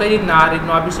આપવો હોય તો કઈ રીતના આ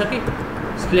રીતનું આપી શકી,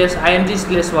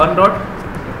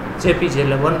 /img/1.jpg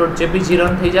એટલે 1.jpg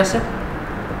રન થઈ જશે.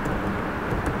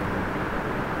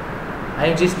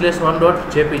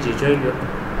 img/1.jpg જોઈ લો,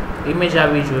 ઇમેજ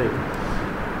આવી જોઈએ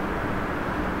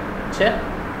છે.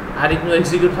 આ રીતનું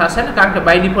એક્ઝિક્યુટ થશે ને, કારણ કે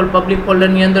બાય ડિફોલ્ટ પબ્લિક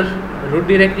ફોલ્ડરની અંદર રૂટ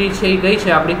ડિરેક્ટરી છે એ ગઈ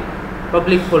છે આપણી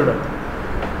પબ્લિક ફોલ્ડર.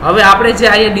 હવે આપણે જે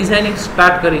અહીંયા ડિઝાઇનિંગ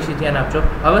સ્ટાર્ટ કરી છે ધ્યાન આપજો.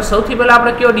 હવે સૌથી પહેલાં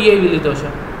આપણે કયો DAV લીધો છે,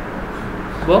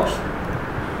 બોક્સ.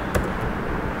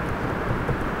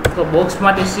 તો બોક્સ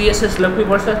માટે CSS લખવી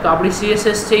પડશે. તો આપણી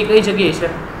CSS છે એ કઈ જગ્યાએ છે,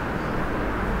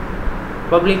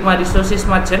 પબ્લિકમાં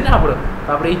રિસોર્સિસમાં જ છે ને આપણે. તો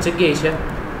આપણે એ જગ્યાએ છે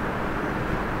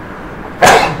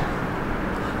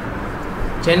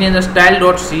જેની અંદર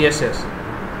style.css.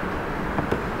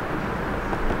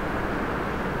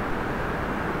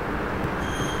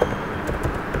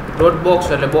 .box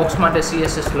એટલે બોક્સ માટે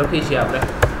CSS લખી છે આપણે.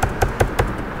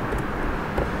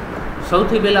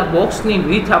 સૌથી પહેલા બોક્સની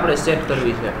વિડ્થ આપણે સેટ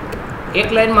કરવી છે. એક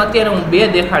લાઈનમાં અત્યારે હું 2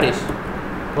 દેખાડીશ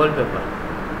વોલપેપર.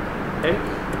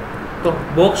 તો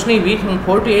બોક્સની વિડ્થ હું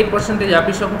 48%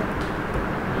 આપી શકું.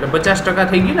 એટલે 50%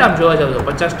 થઈ ગયું ને આમ જોવા જાવ તો.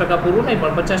 50% પૂરું નહીં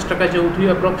પણ 50% જેવું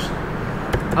થયું એપ્રોક્સ.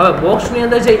 હવે બોક્સની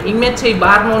અંદર જે ઇમેજ છે એ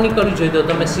બહાર ન નીકળવી જોઈએ, તો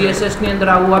તમે CSS ની અંદર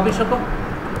આવું આપી શકો.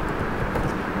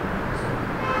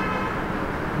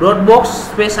 .box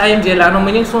સ્પેસ img એટલે આનો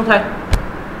મીનિંગ શું થાય,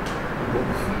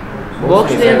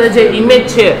 બોક્સની અંદર જે ઇમેજ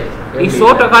છે એ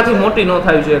 100% થી મોટી ન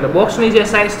થવી જોઈએ. એટલે બોક્સની જે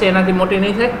સાઇઝ છે એનાથી મોટી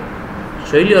નહીં થાય.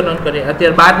 જોઈ લ્યો રન કરી,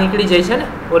 અત્યારે બહાર નીકળી જાય છે ને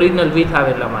ઓરિજિનલ વિથ આવે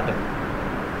એટલા માટે.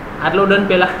 આટલો ડન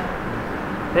પહેલા.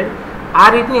 આ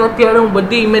રીતની અત્યારે હું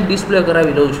બધી ઇમેજ ડિસ્પ્લે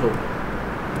કરાવી લઉં છું.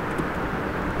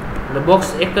 એટલે બોક્સ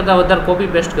એક કરતાં વધારે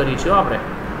કોપી પેસ્ટ કરીશું આપણે.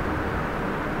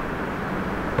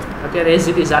 અત્યારે એઝ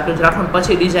ઇટ ઇઝ આટલું જ રાખો,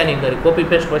 પછી ડિઝાઇનિંગ કરી, કોપી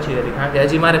પેસ્ટ પછી કરી. કારણ કે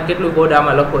હજી મારે કેટલું કોડ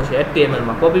આમાં લખવો છે HTML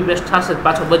માં. કોપી પેસ્ટ થશે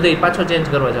પાછો બધે પાછો ચેન્જ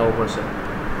કરવા જવું પડશે.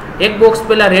 એક બોક્સ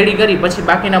પહેલાં રેડી કરી પછી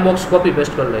બાકીના બોક્સ કોપી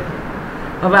પેસ્ટ કરી લઈ.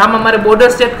 હવે આમાં મારે બોર્ડર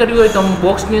સેટ કરવી હોય તો હું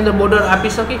બોક્સની અંદર બોર્ડર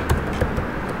આપી શકી.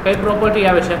 કઈ પ્રોપર્ટી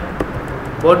આવે છે,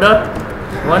 બોર્ડર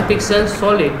 1 પિક્સેલ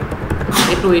સોલિડ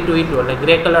E2 એટલે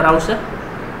ગ્રે કલર આવશે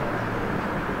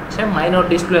છે. માઇનોર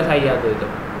ડિસ્પ્લે થાય યાદ હોય તો.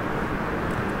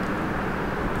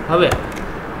 હવે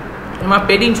એમાં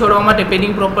પેડિંગ છોડવા માટે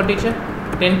પેડિંગ પ્રોપર્ટી છે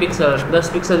 10 પિક્સલ 10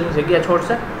 પિક્સલની જગ્યા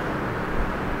છોડશે.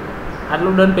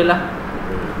 આટલું ડન પહેલા.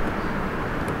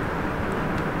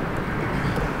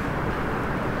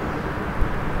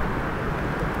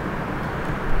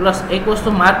 પ્લસ એક વસ્તુ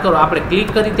માર્ક કરો, આપણે ક્લિક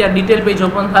કરી ત્યાં ડિટેલ પેજ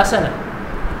ઓપન થશે ને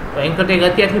તો એન્કર ટેગ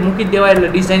અત્યારથી મૂકી જ દેવાય એટલે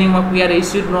ડિઝાઇનિંગમાં ક્યારે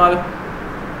ઇસ્યુ ન આવે.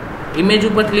 ઇમેજ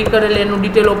ઉપર ક્લિક કરે એટલે એનું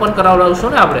ડિટેલ ઓપન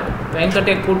કરાવડાવશું ને આપણે, તો એન્કર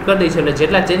ટેગ પુટ કરી દઈશું એટલે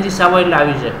જેટલા ચેન્જીસ આવે એટલે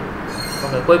આવી જાય.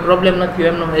 ઓકે, કોઈ પ્રોબ્લેમ નથી,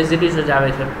 એમનો એઝ ઇટ ઇઝ જ આવે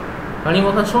છે. ઘણી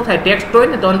વખત શું થાય, ટેક્સ્ટ હોય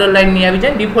ને તો અંડરલાઇન ની આવી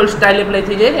જાય, ડિફોલ્ટ સ્ટાઇલ એપ્લાય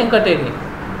થઈ જાય ને એન્કર ટેગની,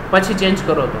 પછી ચેન્જ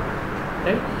કરો તો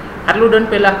રાઈટ. આટલું ડન.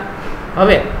 પહેલાં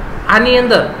હવે આની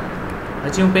અંદર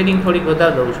હજી હું પેડિંગ થોડીક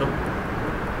વધારી દઉં છું.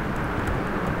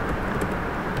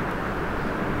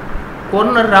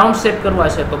 કોર્નર રાઉન્ડ સેટ કરવા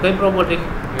છે તો કઈ પ્રોપર્ટી,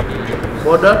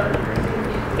 બોર્ડર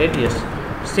રેડિયસ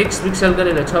 6 પિક્સેલ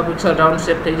કરી લે, 6 પિક્સલ રાઉન્ડ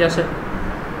શેપ થઈ જશે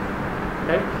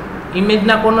રાઈટ.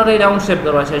 ઇમેજના કોર્નર એ રાઉન્ડ શેપ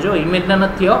કરવા છે, જો ઇમેજના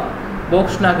નથી હો,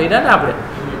 બોક્સના કર્યા ને આપણે,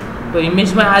 તો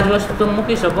ઇમેજમાં આ જ વસ્તુ તમે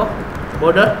મૂકી શકો,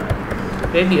 બોર્ડર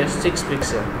રેડિયસ 6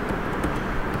 પિક્સેલ.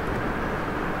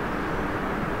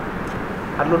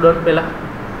 આટલું ડન. પહેલાં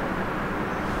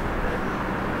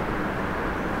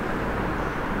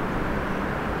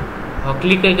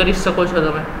ક્લિક કરી શકો છો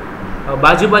તમે.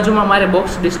 બાજુમાં મારે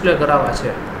બોક્સ ડિસ્પ્લે કરાવવા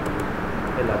છે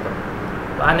પહેલાં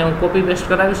તો આને હું કોપી પેસ્ટ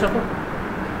કરાવી શકું.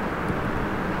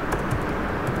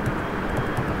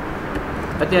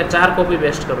 અત્યારે 4 કોપી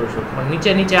પેસ્ટ કરું છું,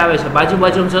 પણ નીચે આવે છે.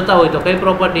 બાજુમાં જતા હોય તો કઈ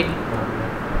પ્રોપર્ટી,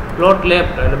 પ્લોટ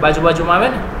લેફ્ટ, એટલે બાજુમાં આવે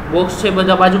ને, બોક્સ છે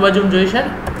બધા બાજુમાં જોઈશે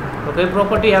ને, તો કઈ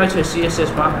પ્રોપર્ટી આવે છે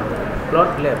CSSમાં,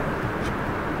 પ્લોટ લેફ્ટ.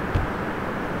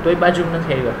 તો એ બાજુ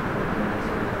નથી આવ્યા,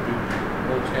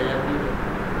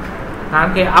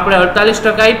 કારણ કે આપણે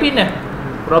 48% આપી ને,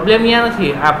 પ્રોબ્લેમ અહીંયા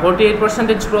નથી. આ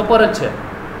 48% પ્રોપર જ છે,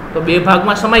 તો બે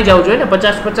ભાગમાં સમાઈ જવું જોઈએ ને,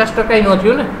 50% ન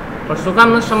થયું ને. પણ શું કામ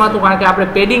નથી સમાતું, કારણ કે આપણે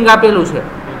પેડિંગ આપેલું છે,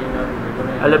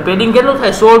 એટલે પેડિંગ કેટલું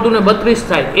થાય, 16 ને 32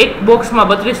 થાય. એક બોક્સમાં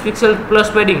 32 પિક્સેલ પ્લસ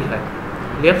પેડિંગ થાય.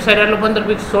 લેફ્ટ સાઈડ એટલું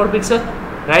 16 pixel,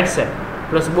 right side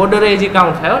plus border એ જે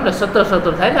કાઉન્ટ થાય, એટલે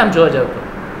 17 થાય ને આમ જોવા જાવ તો.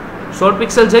 16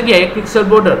 પિક્સલ જગ્યા 1 પિક્સલ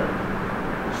બોર્ડર,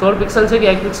 16 પિક્સલ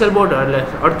જગ્યા 1 પિક્સલ બોર્ડર, એટલે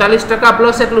 48%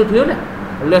 પ્લસ એટલું થયું ને,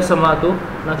 એટલે સમાતું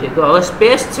નથી. તો હવે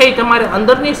સ્પેસ છે એ તમારે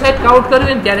અંદરની સાઈડ કાઉન્ટ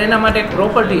કરવી ને, ત્યારે એના માટે એક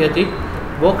પ્રોપર્ટી હતી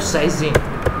બોક્સ સાઇઝિંગ.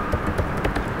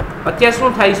 અત્યારે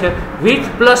શું થાય છે, વિથ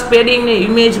પ્લસ પેડિંગ ને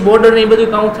ઇમેજ બોર્ડર ને એ બધું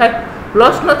કાઉન્ટ થાય,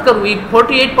 પ્લસ નથી કરવું, એ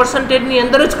 48% ની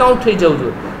અંદર જ કાઉન્ટ થઈ જવું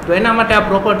જોઈએ. તો એના માટે આ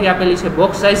પ્રોપર્ટી આપેલી છે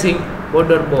બોક્સ સાઇઝિંગ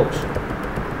બોર્ડર બોક્સ,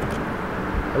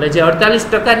 એટલે જે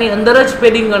 48% ની અંદર જ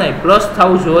પેડિંગ ગણાય, પ્લસ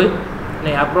થવું જોઈએ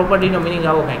નહીં. આ પ્રોપર્ટીનો મિનિંગ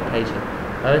આવો કંઈક થાય છે.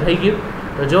 હવે થઈ ગયું.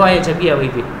 તો જો અહીંયા જગ્યા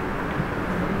વધી,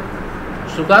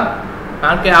 શું કામ,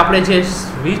 કારણ કે આપણે જે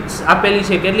વિડ્થ આપેલી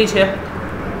છે કેટલી છે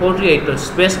 48, તો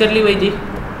સ્પેસ કેટલી વધી,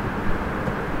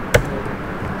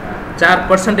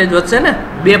 4% વધશે ને,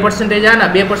 2% આના,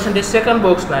 2% સેકન્ડ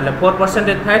બોક્સના, એટલે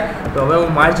 4% થાય. તો હવે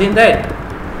હું માર્જિન થાય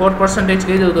 4%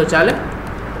 કહી દઉં તો ચાલે,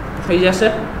 થઈ જશે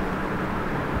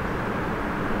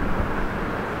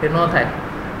કે ન થાય.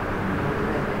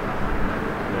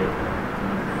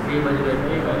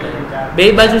 બે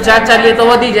બાજુ 4 લે તો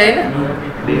વધી જાય ને.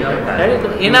 તો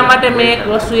એના માટે મેં એક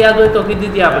વસ્તુ યાદ હોય તો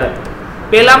કીધી હતી, આપણે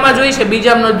પહેલામાં જોઈ છે,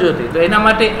 બીજામાં નથી જોતી. તો એના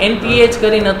માટે NTH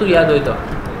કરીને હતું, યાદ હોય તો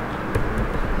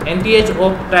NTH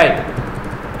ઓફ ટાઈપ.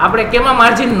 આપણે કેમાં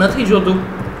માર્જિન નથી જોતું,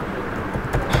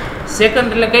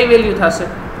 સેકન્ડ, એટલે કઈ વેલ્યુ થશે,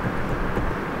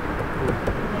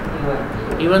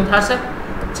 ઇવન થશે.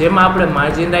 જેમાં આપણે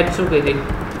માર્જિન રાઈટ શું કહી દઈએ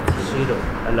 0,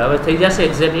 એટલે હવે થઈ જશે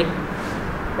એક્ઝેક્ટલી.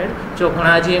 જો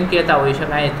ઘણા હજી એમ કહેતા હોય છે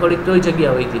કે અહીં થોડીક તોય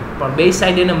જગ્યા હોય હતી, પણ બે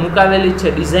સાઈડ એને મુકાવેલી જ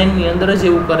છે, ડિઝાઇનની અંદર જ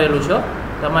એવું કરેલું છે.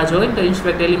 તમે જોઈને તો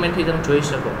ઇન્સ્પેક્ટ એલિમેન્ટથી તમે જોઈ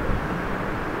શકો.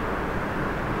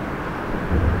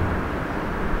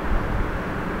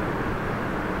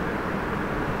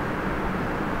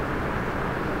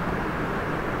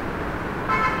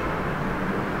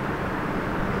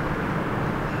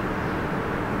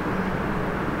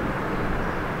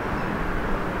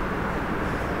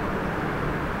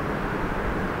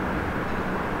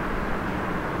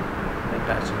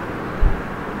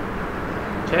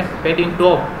 પેડિંગ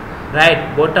ટોપ, રાઈટ,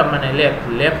 બોટમ અને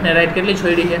લેફ્ટ ને રાઈટ કેટલી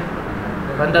છોડી છે,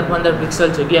 15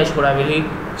 પિક્સલ જગ્યા છોડાવેલી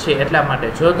છે. એટલા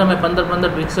માટે જો તમે 15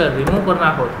 પિક્સલ રિમૂવ કરી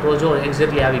નાખો તો જો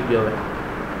એક્ઝેક્ટલી આવી ગયો. હવે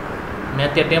મેં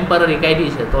અત્યારે ટેમ્પરરી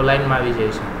કાઢી છે તો લાઈનમાં આવી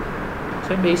જાય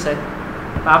છે બે સાઈડ.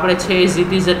 આપણે છે એઝ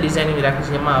ઇટ ઇઝ જ ડિઝાઇનિંગ રાખી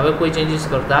છે, એમાં હવે કોઈ ચેન્જીસ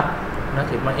કરતા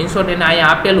નથી. પણ ઇનશોર્ટ એને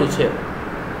અહીંયા આપેલું છે,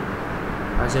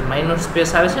 આ જે માઇનર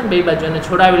સ્પેસ આવે છે ને બે બાજુ એને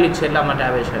છોડાવેલી જ છે, એટલા માટે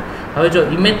આવે છે. હવે જો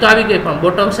ઇમેજ તો આવી ગઈ, પણ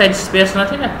બોટમ સાઈડ સ્પેસ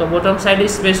નથી ને, તો બોટમ સાઈડ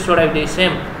સ્પેસ છોડાવી દઈએ.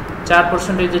 સેમ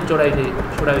 4% જ છોડાવી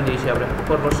દઈએ છીએ આપણે,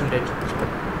 4%.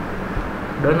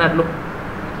 ડન. આટલું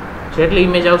જેટલી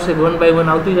ઇમેજ આવશે 1 by 1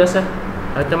 આવતી જશે.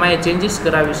 હવે તમે અહીંયા ચેન્જીસ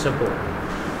કરાવી શકો.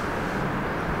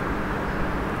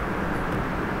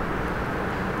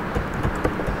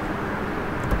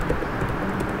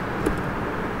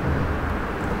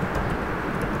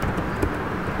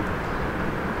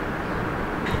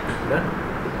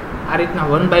 આ રીતના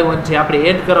 1 by 1 જે આપણે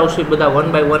એડ કરાવશું એ બધા 1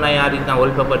 by 1 અહીંયા આ રીતના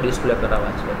વોલપેપર ડિસ્પ્લે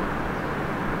કરાવવા છે.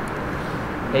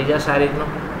 થઈ જશે આ રીતનું.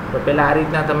 તો પહેલાં આ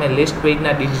રીતના તમે લિસ્ટ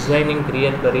પેજના ડિઝાઇનિંગ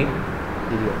ક્રિએટ કરી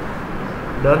દીધો.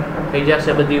 ડન થઈ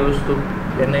જશે બધી વસ્તુ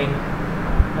કે નહીં.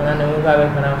 ઘણાને ઊંઘ આવે,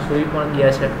 ઘણા સૂઈ પણ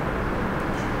ગયા છે.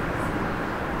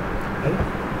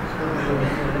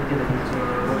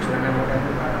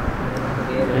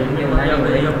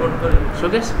 શું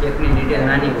કે ડિટેલ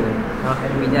નાની હોય,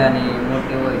 બીજાની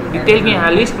મોટી હોય. ડિટેલ કે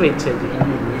આ લિસ્ટ પેજ છે,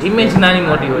 ઇમેજ નાની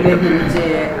મોટી હોય છે.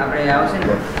 આપણે આવશે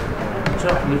ને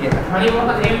ઘણી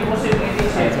વખત એવી પોસિબિલિટી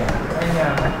છે,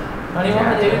 ઘણી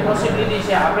વખત એવી પોસિબિલિટી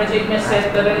છે આપણે જે ઇમેજ સેટ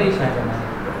કરેલી છે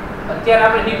અત્યારે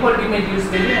આપણે ડિફોલ્ટ ઇમેજ યુઝ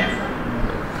કરીએ ને,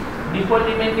 ડિફોલ્ટ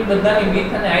ઇમેજની બધાની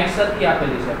વિડ્થ અને હાઇટ સરખી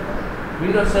આપેલી છે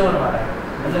Windows 7 વાળા,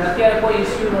 એટલે અત્યારે કોઈ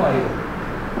ઇશ્યુ ન આવ્યો.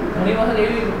 ઘણી વખત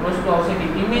એવી વસ્તુ આવશે કે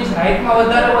ઇમેજ હાઇટમાં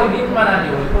વધારે હોય, વિડ્થમાં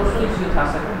નાની હોય, તો શું ઇશ્યુ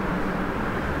થશે?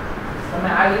 તમે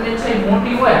આ ઇમેજ છે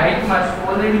મોટી હોય, હાઇટમાં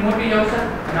ઓલરેડી મોટી જ આવશે,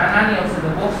 નાની આવશે તો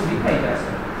બોક્સ દેખાઈ જશે.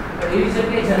 એવી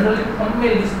જગ્યાએ જનરલી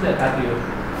થંબનેલ ડિસ્પ્લે થતી હોય,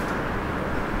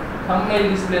 થંબનેલ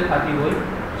ડિસ્પ્લે થતી હોય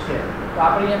છે, તો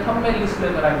આપણે અહીંયા થંબનેલ ડિસ્પ્લે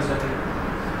કરાવી શકીએ.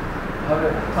 હવે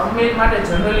થંબનેલ માટે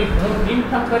જનરલી હું ડીમ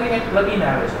થંબ કરીને એક પ્લગઇન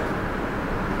આવે છે,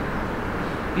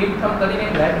 ડીમ થંબ કરીને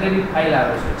એક લાઇબ્રેરી ફાઇલ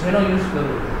આવે છે જેનો યુઝ કરું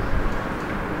છું,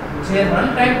 જે રન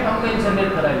ટાઈમ થંબનેલ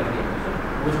જનરેટ કરાવી દે.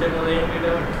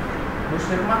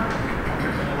 બુસ્ટેપમાં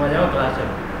એમાં જાવ ક્લાસ છે,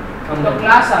 તો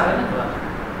ક્લાસ આવે ને,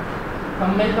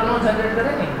 થંબનેલ તો નો જનરેટ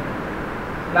કરે ને.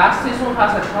 ક્લાસ થી શું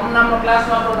થશે? થંબ નામનો ક્લાસ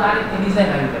વાપરો તો આ રીતની ડિઝાઇન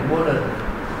આવી જાય બોર્ડર.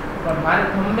 પણ મારે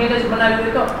થંબનેલ જ બનાવવી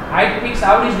હોય તો હાઇટ ફિક્સ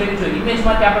આવડી જ રહેવી જોઈએ. ઇમેજ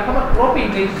માટે આપણે ખબર ક્રોપિંગ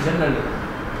થઈ છે જનરલી.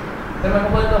 તમે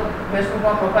ખબર તો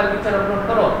ફેસબુકમાં પ્રોફાઇલ પિક્ચર અપલોડ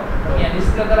કરો તો અહીંયા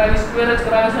ડિસ્પ્લે કરાવી સ્ક્વેર જ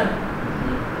કરાવે છે ને,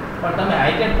 પણ તમે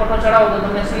હાઇટેડ ફોટો ચડાવો તો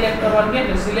તમને સિલેક્ટ કરવાનું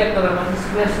કે સિલેક્ટ કરવાનું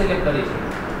સ્ક્વેર સિલેક્ટ કરી છે.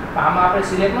 આમાં આપણે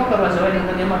સિલેક્ટ ન કરવા જવાય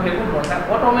ને, એમાં ભેગું ન થાય.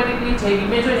 ઓટોમેટિકલી જે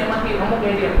ઇમેજ હોય એમાંથી અમુક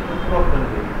એરિયા ક્રોપ કરી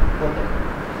દે પોતે,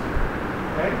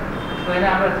 રાઈટ? તો એને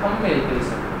આપણે થંબનેલ કહી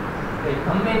શકીએ. એ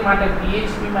થંબનેલ માટે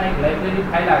PHP માં એક લાઇબ્રેરી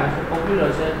ફાઇલ આવે છે,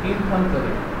 પોપ્યુલર છે, ટીમ થંબ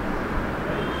કરી.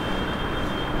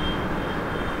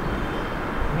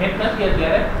 નેટ નથી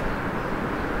અત્યારે,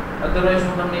 અધરવાઇઝ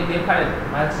હું તમને દેખાડે.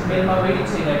 મારા જીમેલમાં વેરી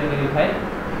છે લાઇબ્રેરી ફાઇલ,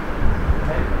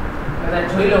 કદાચ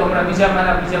જોઈ લો. હમણાં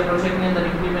મારા બીજા પ્રોજેક્ટની અંદર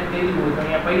ઇમ્પ્લિમેન્ટ કરી હોય તો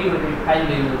અહીંયા પડી હોય તો ફાઇલ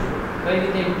લઈ લઉં છું, કઈ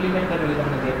રીતે ઇમ્પ્લિમેન્ટ કરવી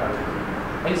તમને દેખાડું.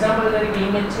 એક્ઝામ્પલ તરીકે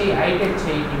ઇમેજ છે એ હાઇટેડ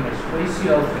છે, એક ઇમેજ તો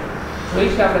ઇશ્યુ આવશે.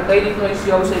 જોઈશ કે આપણે કઈ રીતનો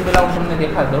ઇશ્યુ આવશે એ પહેલાં હું તમને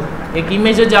દેખાડી દઉં. એક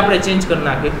ઇમેજ જ આપણે ચેન્જ કરી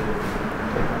નાખીએ.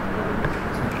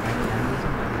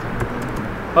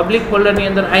 પબ્લિક ફોલ્ડરની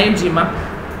અંદર IMGમાં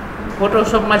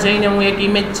ફોટોશોપમાં જઈને હું એક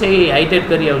ઇમેજ છે એ હાઇટેડ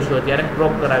કરી આવું છું અત્યારે,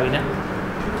 ક્રોપ કરાવીને.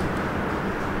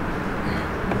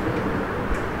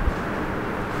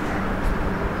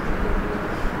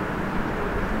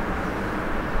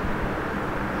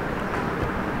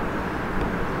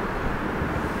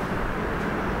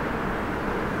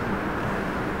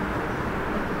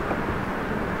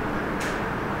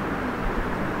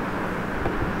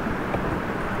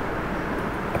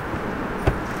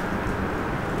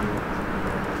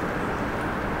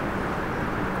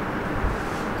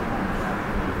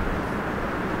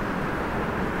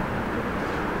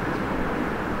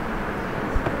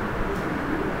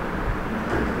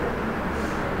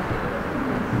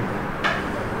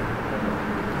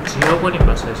 કોની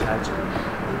પાસે છે આજ?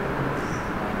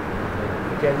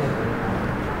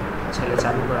 છેલ્લે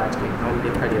ચાલુ કરો, આજ કંઈક નવું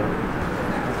દેખાડ્યો,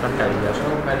 કંટાળી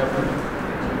જશો. ફાઇલ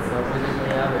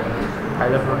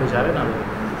અપલોડ જ આવે ને.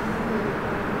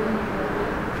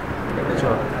 જો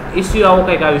ઇસ્યુ આવો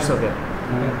કંઈક આવી શકે.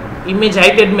 ઇમેજ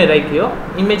હાઇટેડ મેં રાખી,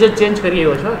 ઇમેજ જ ચેન્જ કરી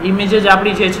આવ્યો છો. ઇમેજ જ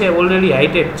આપણી જે છે ઓલરેડી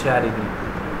હાઇટેડ છે આ રીતની,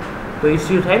 તો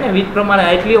ઇસ્યુ થાય ને. વિથ પ્રમાણે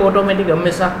હાઇટલી ઓટોમેટિક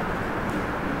હંમેશા.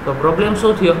 તો પ્રોબ્લેમ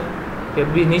શું થયો કે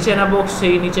નીચેના બોક્સ છે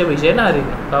એ નીચે બી છે ને આ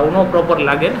રીતના, તો આવું નો પ્રોપર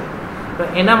લાગે ને. તો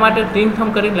એના માટે ટીમ થમ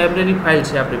કરીને લાઇબ્રેરી ફાઇલ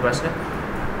છે આપણી પાસે.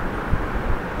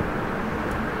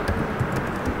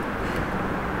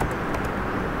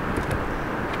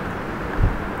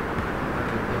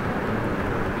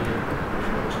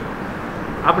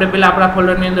 આપણે પેલા આપણા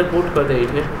ફોલ્ડરની અંદર પુટ કરી દઈએ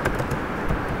છીએ.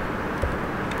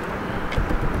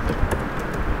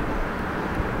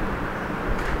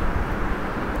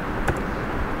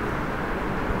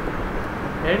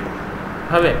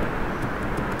 હવે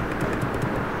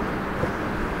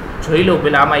જોઈ લો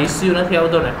પેલા આમાં ઇસ્યુ નથી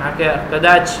આવતો ને, કારણ કે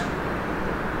કદાચ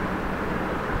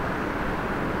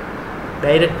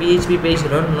ડાયરેક્ટ PHP પેજ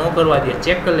રન ન કરવા દે.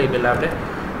 ચેક કરી લઈએ પહેલાં આપણે.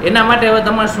 એના માટે હવે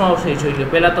તમારે શું આવશે એ જોઈ લો.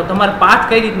 પહેલાં તો તમારે પાથ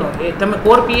કઈ રીતનો, એ તમે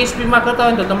કોર PHPમાં કરતા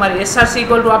હોય ને તો તમારે SRC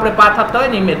ઇક્વલ ટુ આપણે પાથ આપતા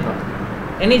હોય ને ઇમેજનો,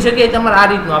 એની જગ્યાએ તમારે આ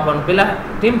રીતનું આપવાનું. પહેલાં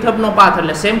ટીમ થંબનો પાથ,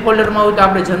 એટલે સેમ ફોલ્ડરમાં હોય તો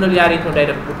આપણે જનરલી આ રીતનું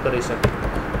ડાયરેક્ટ પુટ કરી શકીએ.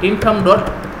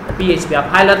 teamthumb.php આ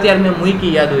ફાઇલ અત્યારે મેં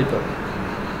મૂકી, યાદ હોય તો.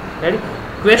 Ready?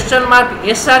 Question mark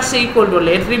SRC equal to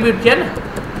એટલે એટ્રીબ્યુટ છે ને,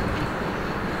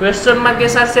 ક્વેશ્ચન માર્ક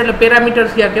એસઆરસી એટલે પેરામીટર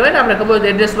થયા કહેવાય ને, આપણે ખબર હોય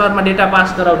એડ્રેસ બારમાં ડેટા પાસ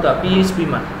કરાવતા PHP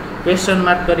માં ક્વેશ્ચન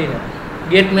માર્ક કરીને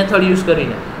ગેટ મેથડ યુઝ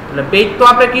કરીને. એટલે પેજ તો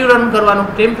આપણે કેવું રન કરવાનું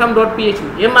timeframe.php,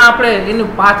 એમાં આપણે એનું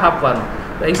પાથ આપવાનું.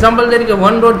 તો એક્ઝામ્પલ તરીકે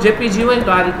 1.jpg હોય ને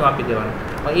તો આ રીતનું આપી દેવાનું.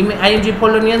 img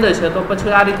ફોલ્ડરની અંદર છે તો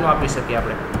પછી આ રીતનું આપી શકીએ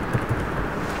આપણે.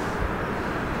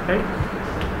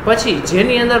 પછી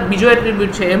જેની અંદર બીજો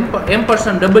એટ્રીબ્યુટ છે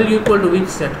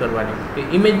w=width સેટ કરવાની, કે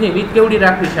ઇમેજની વિડ્થ કેવડી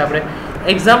રાખવી છે આપણે.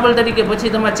 એક્ઝામ્પલ તરીકે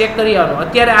પછી તમારે ચેક કરી આવવાનું,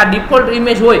 અત્યારે આ ડિફોલ્ટ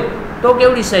ઇમેજ હોય તો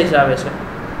કેવડી સાઇઝ આવે છે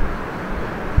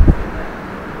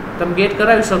તમે ગેટ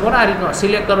કરાવી શકો ને. આ રીતનો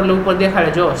સિલેક્ટ કરો એટલે ઉપર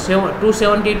દેખાડે, જો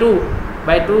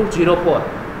 272/204,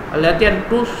 એટલે અત્યારે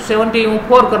 270 હું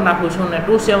 4 કરી નાખું છું ને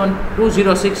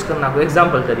 206 કરી નાખું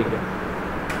એક્ઝામ્પલ તરીકે.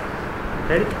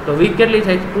 રાઈટ, તો વિડ્થ કેટલી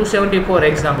થાય 274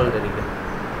 એક્ઝામ્પલ તરીકે.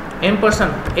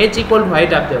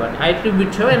 h=height આપી દેવાની. આ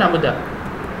એટ્રીબ્યુટ છે ને, આ બધા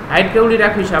હાઇટ કેવડી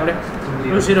રાખવી છે આપણે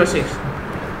 206.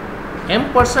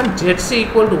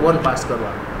 %zc=1 પાસ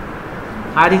કરવાનું.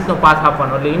 આ રીતનો પાથ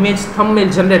આપવાનો એટલે ઇમેજ થંબનેલ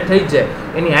જનરેટ થઈ જાય.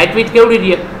 એની હાઇટ વિડ્થ કેવડી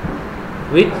રહે,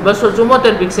 વિડ્થ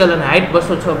 274 પિક્સેલ અને હાઇટ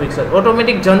 206 પિક્સેલ.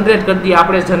 ઓટોમેટિક જનરેટ કરી દઈએ,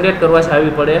 આપણે જનરેટ કરવા છે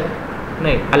આવી પડે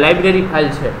નહીં. આ લાઇબ્રેરી ફાઇલ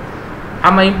છે,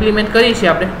 આમાં ઇમ્પ્લિમેન્ટ કરી છે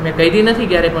આપણે, મેં કરી નથી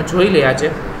ક્યારે પણ જોઈ લે આજે,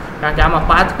 કારણ કે આમાં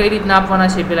પાથ કઈ રીતના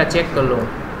આપવાના છે પહેલાં ચેક કરી લઉં.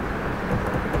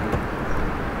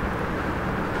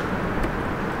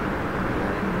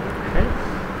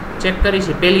 ચેક કરી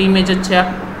છે, પહેલી ઇમેજ જ છે આ.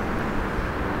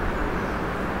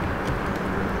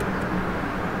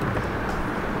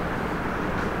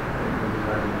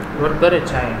 વર્ક કરે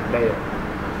છે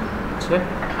છે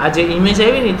આ જે ઇમેજ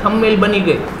આવી ને થંબનેલ બની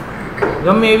ગઈ,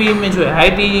 ગમે એવી ઇમેજ હોય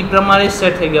હાઇટ એ પ્રમાણે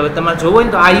સેટ થઈ ગયા. હવે તમારે જોવો હોય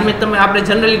ને તો આ ઇમેજ તમે આપણે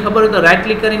જનરલી ખબર હોય તો રાઈટ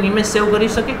ક્લિક કરીને ઇમેજ સેવ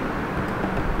કરી શકીએ,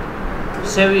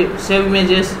 સેવ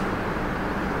ઇમેજીસ.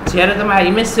 જ્યારે તમે આ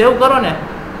ઇમેજ સેવ કરો ને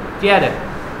ત્યારે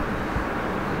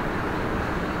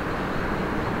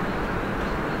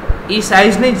એ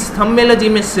સાઇઝની જ થંબનેલ જ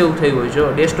ઇમેજ સેવ થઈ હોય. જો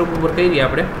ડેસ્કટોપ ઉપર કરી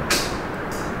આપણે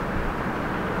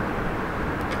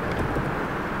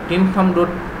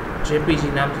timeframe.jpg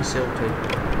નામથી સેવ થઈ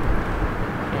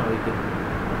ક્યાં હોય ગઈ.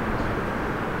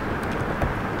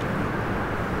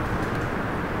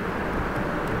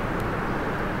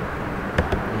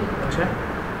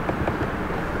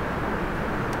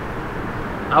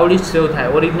 આવડી જ સેવ થાય,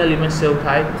 ઓરિજિનલ ઇમેજ સેવ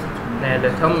થાય ને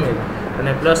એટલે થંબનેલ.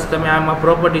 અને પ્લસ તમે આમાં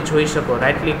પ્રોપર્ટી જોઈ શકો,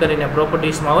 રાઈટ ક્લિક કરીને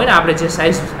પ્રોપર્ટીઝમાં હોય ને આપણે જે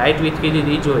સાઇઝ હાઇટ વિડ્થ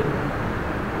કીધી એ જોઈ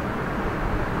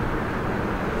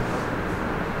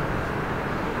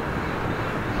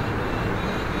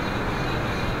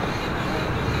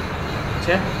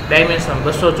છે. ડાયમેન્શન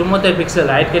 274 પિક્સેલ,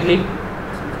 હાઇટ કેટલી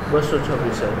 206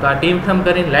 પિક્સેલ. તો આ timeframe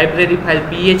કરીને લાઇબ્રેરી ફાઇલ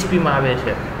PHP માં આવે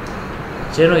છે,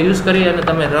 જેનો યુઝ કરી અને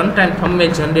તમે રન ટાઈમ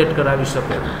થંબનેલ જનરેટ કરાવી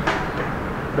શકો.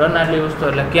 રન આટલી વસ્તુ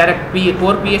એટલે ક્યારેક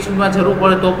કોર PHP માં જરૂર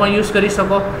પડે તો પણ યુઝ કરી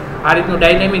શકો. આ રીતનું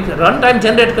ડાયનેમિક રન ટાઈમ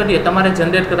જનરેટ કરીએ તમારે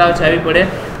જનરેટ કરાવવા છે આવી પડે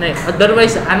નહીં.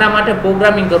 અધરવાઇઝ આના માટે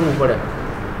પ્રોગ્રામિંગ કરવું પડે,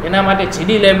 એના માટે GD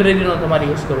લાઇબ્રેરીનો તમારે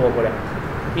યુઝ કરવો પડે.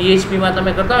 PHP માં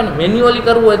તમે કરતા હોય ને મેન્યુઅલી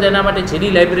કરવું હોય તો એના માટે GD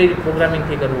લાઇબ્રેરી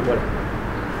પ્રોગ્રામિંગથી કરવું પડે.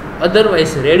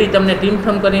 અધરવાઇઝ રેડી તમને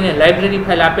timeframe કરીને લાઇબ્રેરી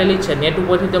ફાઇલ આપેલી છે, નેટ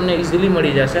ઉપરથી તમને ઇઝીલી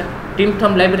મળી જશે.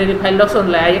 timeframe લાઇબ્રેરી ફાઇલ લખશો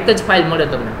એટલે આ એક જ ફાઇલ મળે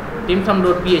તમને,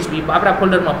 timeframe.php. આપણા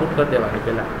ફોલ્ડરમાં પુટ કરી દેવાની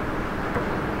પહેલાં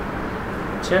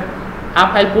છે. આ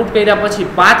ફાઇલ પુટ કર્યા પછી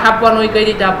પાથ આપવાનો એ કઈ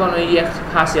રીતે આપવાનો એ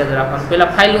ખાસ યાદ રાખવાનું.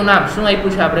 પહેલાં ફાઇલનું નામ શું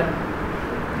આપ્યું છે આપણે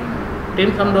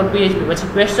timeframe.php, પછી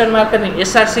ક્વેશ્ચન માર્ક કરીને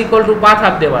src=પાથ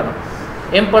આપી દેવાનો,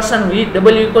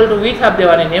 w=width આપી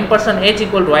દેવાની,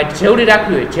 h=height જેવડી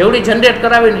રાખવી હોય જેવડી જનરેટ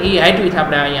કરાવી ને એ હાઇટ વિડ્થ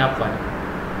આપણે અહીંયા આપવાની.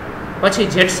 પછી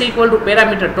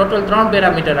zc=પેરામીટર, ટોટલ 3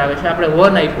 પેરામીટર આવે છે, આપણે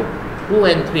 1 આપ્યું, 2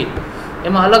 and 3.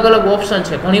 એમાં અલગ અલગ ઓપ્શન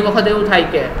છે. ઘણી વખત એવું થાય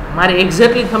કે મારે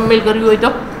એક્ઝેક્ટલી થંબનેલ કરવી હોય તો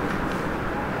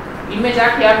ઇમેજ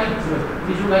આખી આપી જ જોઈએ,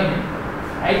 બીજું કંઈ નહીં.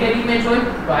 હાઇટેડ ઇમેજ હોય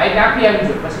તો હાઇટ આખી આવી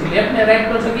જોઈએ, પછી લેફ્ટ ને રાઈટ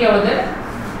તો જગ્યા વધે.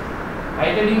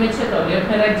 હાઇટેડ ઇમેજ છે તો લેફ્ટ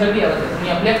ને રાઈટ જગ્યા વધે.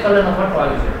 અહીંયા બ્લેક કલરનો ફોટો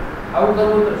આવી છે. આવું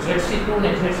કરવું તો ZC2 ને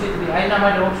ZC3 આના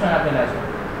માટે ઓપ્શન આપેલા છે.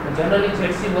 જનરલી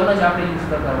ZC1 જ આપણે યુઝ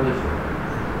કરતા હોઈએ છીએ.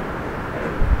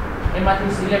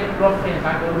 એમાંથી સિલેક્ટ ક્રોપ થઈને,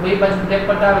 કારણ કે બે બાજુ બ્લેક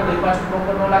પટ્ટા આવે તો એ પાછું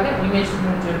પ્રોપર ન લાગે,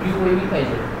 ઇમેજનું જે વ્યૂ હોય એવી થઈ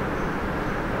જાય.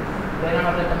 તો એના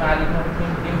માટે તમે આ રીતનો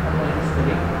timeframe યુઝ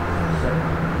કરી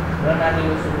રન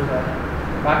આટલી વસ્તુ બધા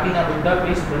બાકીના બધા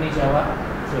પેજ બની જવા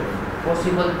જોઈએ.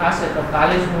 પોસિબલ થશે તો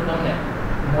કાલે જ હું તમને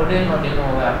મોડેલનો ડેમો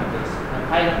હવે આપી દઈશ.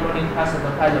 ફાઇલ અપલોડિંગ થશે તો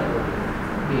ફાઇલ અપલોડિંગ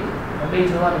બે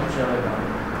જોવાનું છે હવે કામ.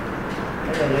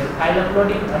 એટલે ફાઇલ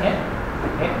અપલોડિંગ અને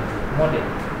એક મોડેલ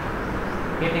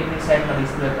કેટેગરી સાઇટમાં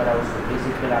ડિસ્પ્લે કરાવશું.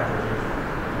 બેઝિક પહેલાં આપણે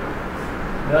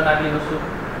રન આટલી વસ્તુ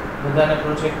બધાને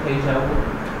પ્રોજેક્ટ થઈ જવું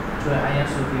જોઈએ.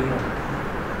 અહીંયા સુધીનું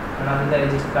ઘણા બધાએ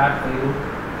જે સ્ટાર્ટ કર્યું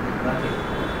નથી.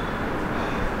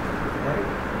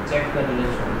 ચેક કરી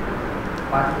લઈશું.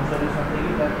 પાંચમું સોલ્યુશન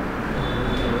થઈ ગયું.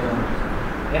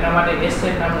 એના માટે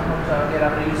એસેટ નામનું ફંક્શન અત્યારે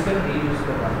આપણે યુઝ કરીએ ને એ યુઝ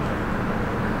કરવાનું છે.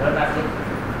 બરાબર.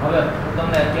 હવે હું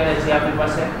તમને અત્યારે જે આપણી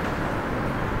પાસે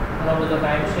ઘણો બધો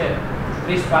ટાઈમ છે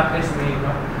 30-35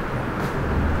 મિનિટનો,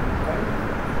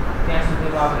 ત્યાં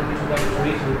સુધીમાં આપણે બીજું કંઈ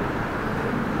જોઈશું.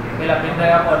 પહેલાં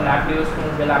પેનડ્રાઈવ આપો એટલે આટલી વસ્તુ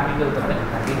હું પહેલાં આપી દઉં તમને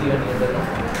વિડીયોની અંદરનો.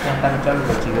 ત્યાં તમે ચાલુ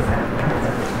પછી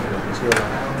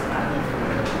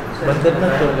બંધ જ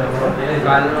નથી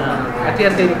કાલનો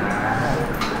અત્યારથી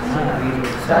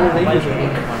ચાલુ થઈ ગયું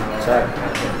છે.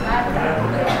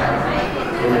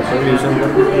 સોલ્યુશન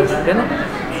છે ને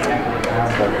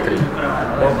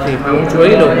ટોપ 3 હું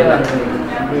જોઈ લઉં.